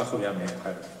آهنگ خواسته خوبی هم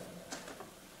میخواه.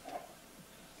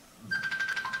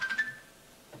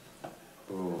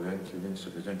 ببین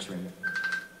صوفی جان چی میگه؟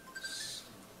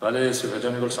 بله صوفی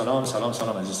جان میگه سلام سلام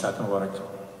سلام عزیز ساعت مبارک.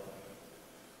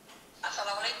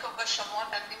 السلام علیکم به شما،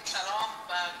 تقدیم سلام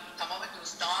و تمام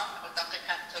دوستان اتاق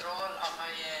کنترل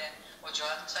آقای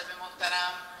وجوهات صاحب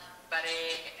محترم، برای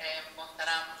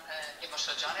محترم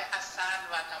ایموشا جان حسن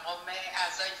و تمام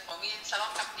اعضای فامیل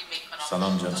سلام تقدیم میکنم.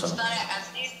 سلام جان سلام. دوستان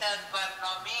عزیز در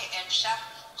برنامه امشب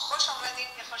خوش آمدید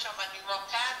که خوش آمدید.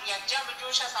 واقعا یک جمع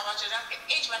جوش هست آقا جان که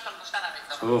هیچ وقت گفتن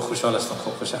نمیتونم. او خوشحال هستم.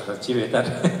 خوب خوشحال چی بهتر.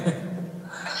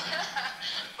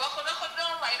 با خدا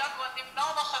خودم و ایران بودیم.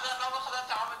 نام خدا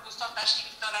تمام دوستان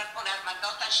تشریف دارن،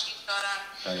 هنرمندان تشریف دارن،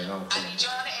 علی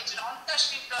جان اجران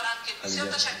تشریف دارن که بسیار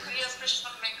تشکری از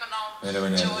بهشون میکنم.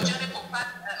 جواجان پوپت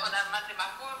هنرمند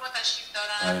محبوب ما تشریف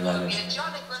دارن، رویه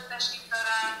جان گل تشریف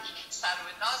دارن،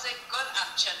 سروناز گل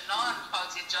همچنان،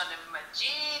 فاضل جان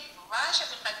مجید و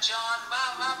شفیقت جان و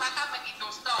همگی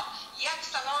دوستان یک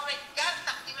سلام گرم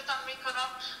تقدیمتان میکنم.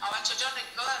 آمد جان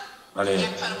گل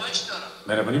یک فرمایش دارم.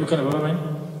 مهربانی میکنه بابا من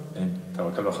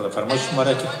توکل به خدا فرمایش شما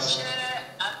را که از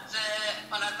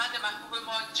هنرمند محبوب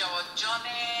ما جواد جان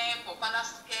پوپن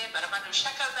است که برای من نوشته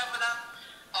کرده بودم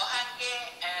آهنگ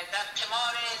در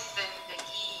قمار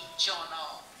زندگی جانا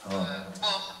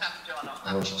باختم جانا.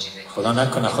 خدا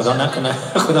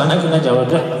نکنه جواد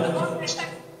جان.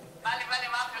 بله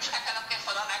من نوشته کردم که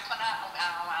خدا نکنه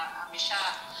همیشه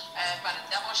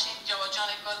برنده باشین. جواد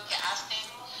جان گل که هستین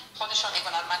خودشان یک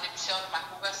هنرمند بسیار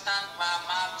محبوب هستند و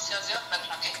من بسیار زیاد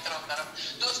برشان احترام دارم.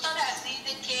 دوستان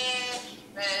عزیزی که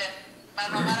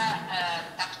برنامه را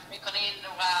تقدیم میکنین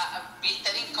و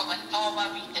بهترین کامنت ها و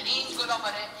بهترین گلا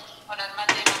برای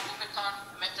هنرمند محبوبتان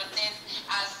میتونین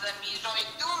از میرای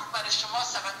دور برای شما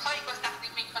سبد های گل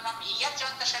تقدیم میکنم. یک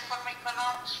جان تشکر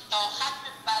میکنم تا ختم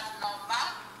برنامه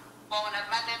با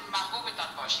هنرمند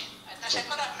محبوبتان باشین.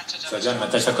 تشکر احمد جان. من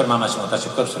تشکر ماما شما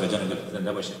تشکر سوره جان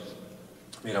زنده باشید.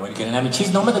 میرم که همین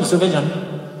چیز نامده سوره جان.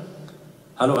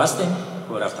 الو هستین؟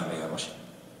 و رفتم دیگه باشه.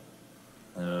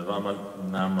 و من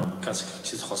کسی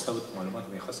چیز خواسته بود معلومات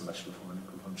میخواستم بهش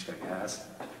بفهمم چه هست.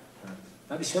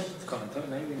 نه بسیار کامنتار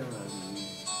نمیبینم.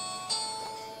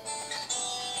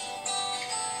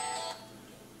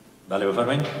 بله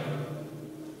بفرمایید.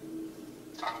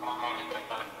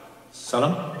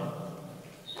 سلام.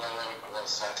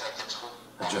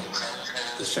 جان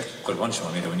تشکر قربان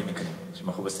شما مهربانی میکنیم.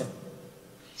 شما خوب هستین؟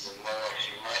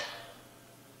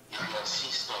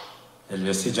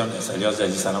 الیاسی جان الیاس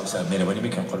عزیز سلام مهربانی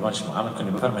میکنم قربان شما عمل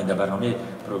کنید بفرمایید. در برنامه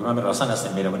پروگرام راسان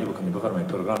هستین مهربانی بکنید بفرمایید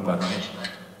پروگرام برنامه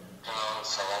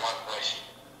سلامت باشید.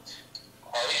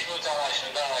 خواهش می‌کنم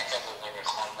شما حرکت کنید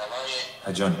خواندنای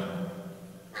جان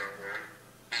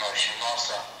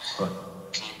ناشناسا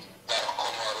که در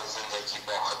قمار زندگی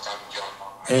باختم جان.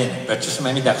 بچه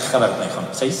من در خبر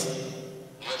میخوام صحیح است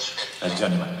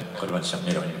جان من قربان شما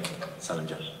مهربانی میکنم. سلام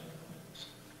جان.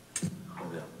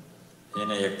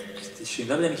 یعنی یک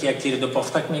شنیده بودم که یک تیر دو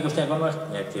پاختک میگفت یک وقت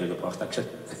یک تیر دو پاختک شد.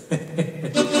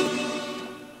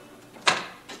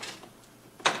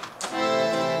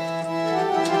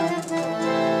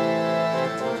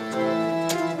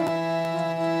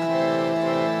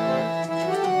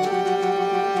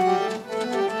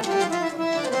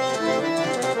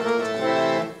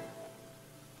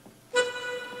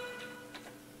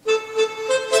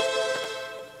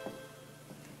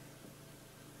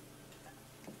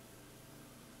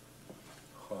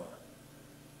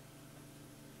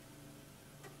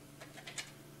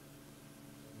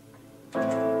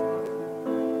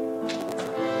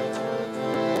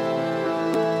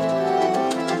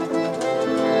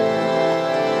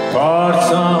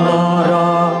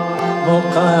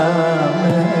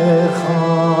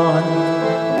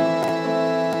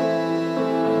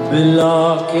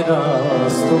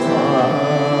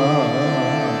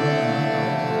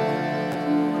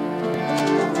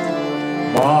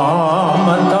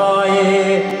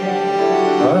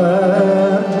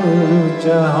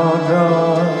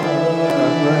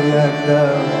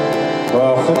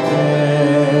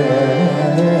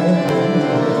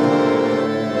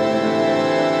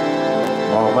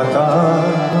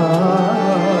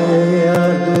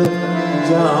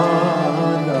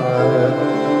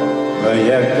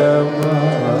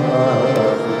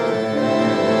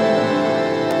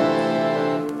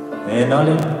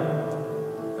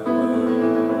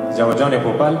 جواجان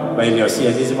پوپل و الیاسی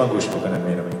عزیز ما گوش بکنن.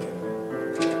 مهربانی کرد.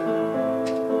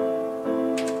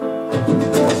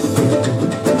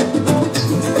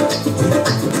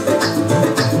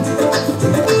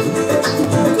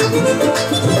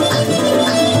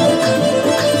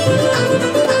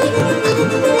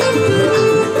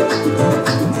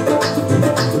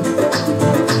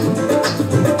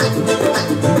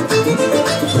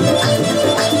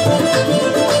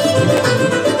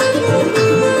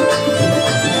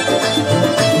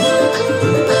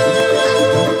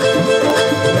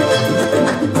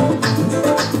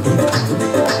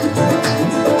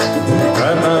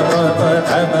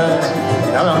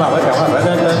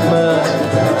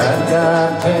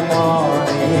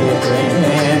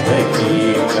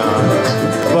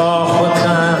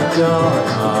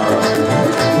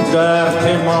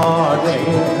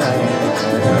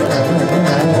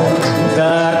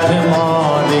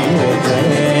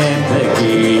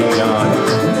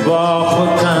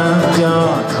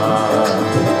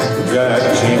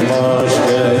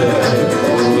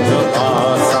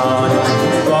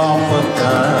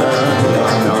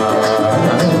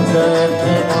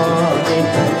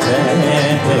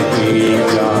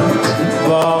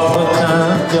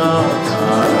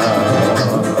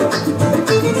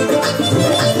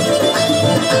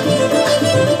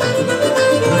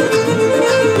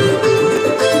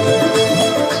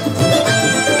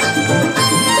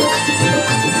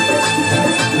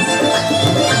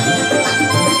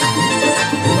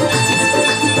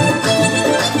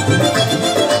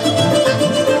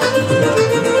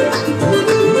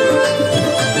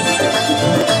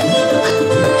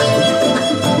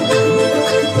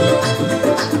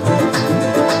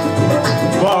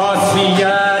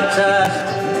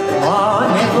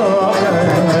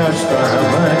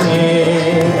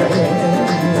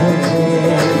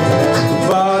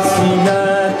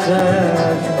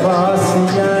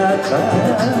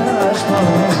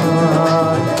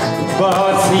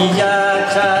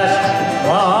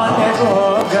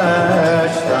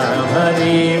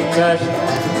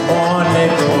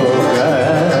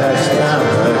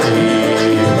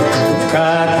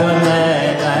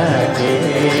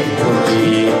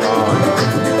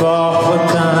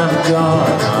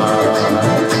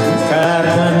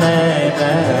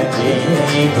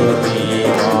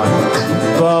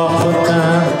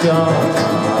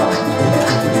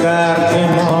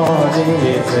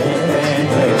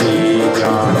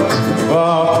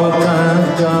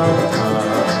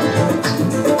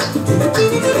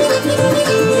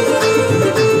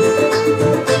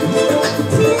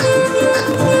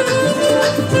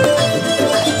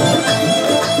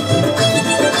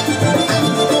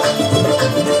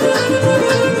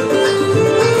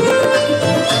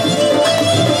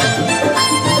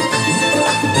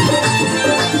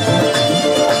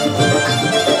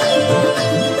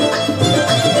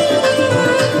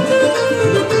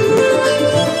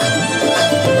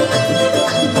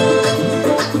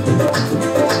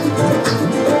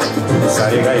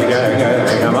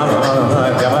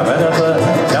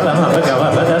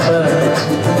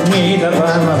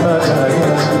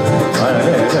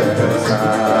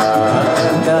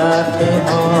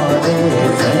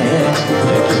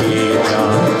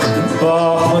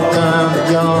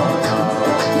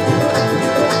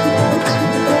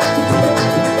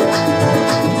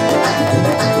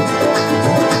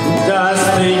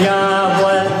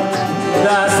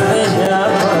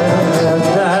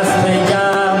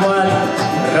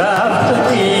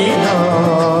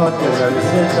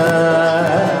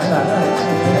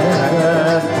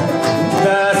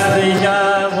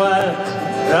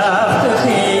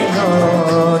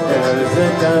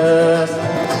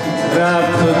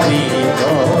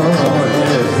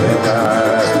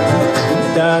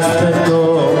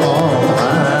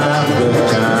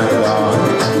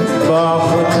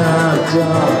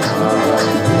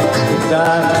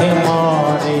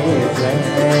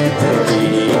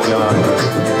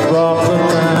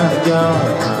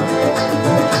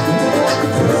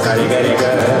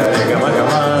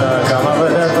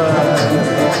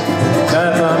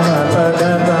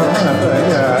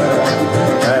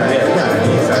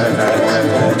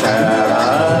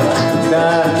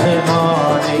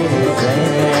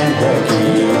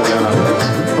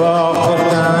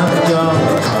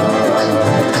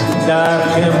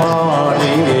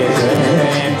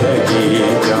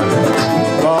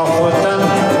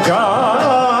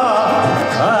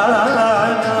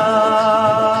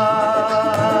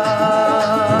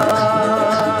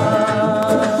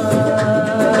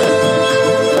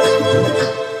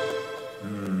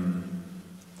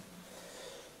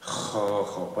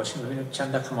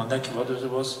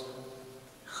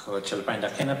 خب 45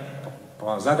 دقیقه نه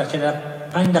 15 دقیقه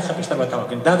 5 دقیقه بیشتر باید تمام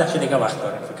کنیم 10 دقیقه دیگه وقت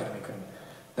داریم فکر میکنیم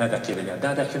 10 دقیقه دیگه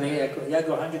 10 دقیقه دیگه یک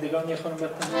آهنگ دیگه میخونم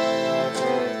براتون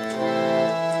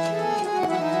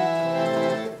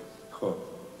خب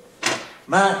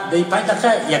من در 5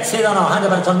 دقیقه یک 3 دانه آهنگ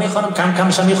براتون میخونم کم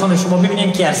کمش میخونم شما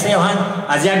ببینید که هر 3 آهنگ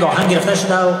از یک آهنگ گرفته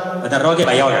شده و در راگ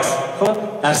بیاگ است خب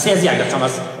هر 3 از یک رقم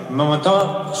است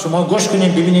ممتا شما گوش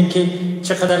کنید ببینید که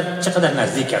چقدر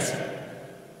نزدیک است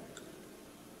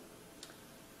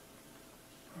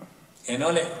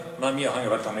ایناله من می آهنگ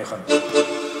براتون میخونم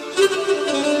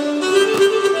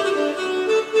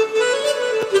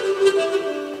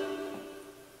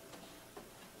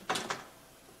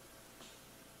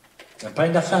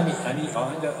پنج دفعه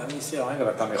همی سه آهنگ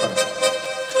براتون میخونم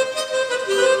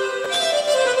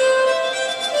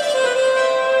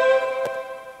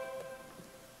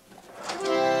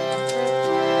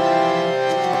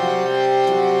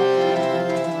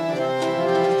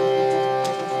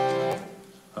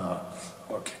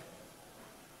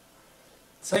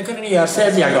سعی کنین این عرصه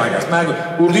از یک آهنگ است من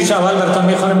اردوش اول براتون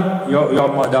میخونم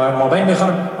یا در مابین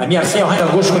میخونم همین عرصه آهنگ رو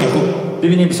گوش کنید خوب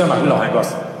ببینید بسیار محلول آهنگ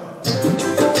است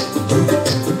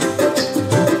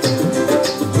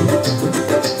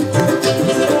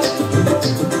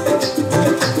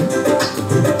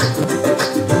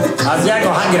از یک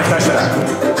آهنگ گرفته شده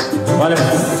ولی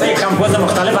 3 کمپوز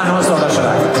مختلف انواع ساخته شده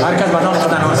هر کس به نام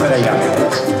خود انواع میده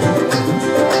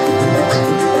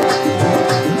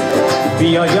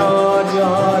بیا یار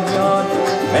یار یار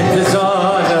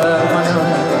انتظار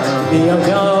منم بیا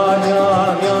یار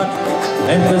یار یار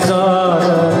انتظار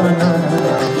منم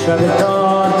شب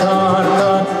تار تار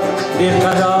تار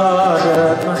بیقرار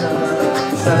منم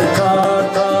سر تار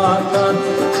تار تار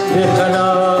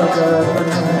بیقرار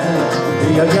منم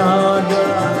بیا یار یار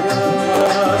یار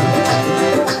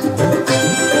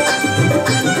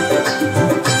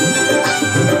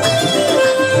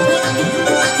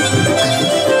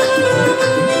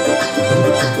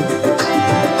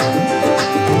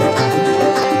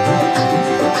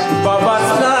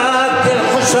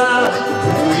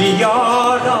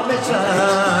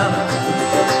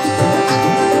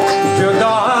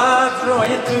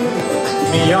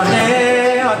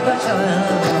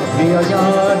بیا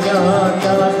یار یار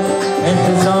یار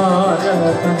انتظار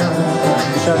منم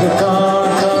شب تار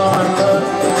تار تار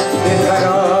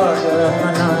بیقرار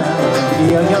منم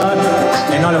بیا یار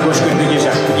اینا رو گوش کنید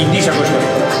دیگه این دیشا گوش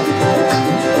کنید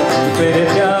تیرے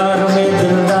پیار میں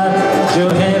دلدار جو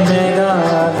ہے میرا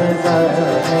نظر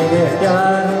میرے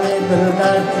پیار میں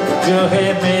دلدار جو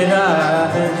ہے میرا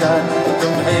نظر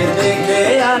تمہیں دیکھے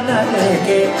یا نہ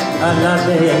دیکھے اللہ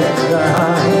دیکھ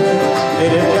رہا ہے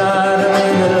تیرے پیار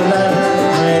میں دلدار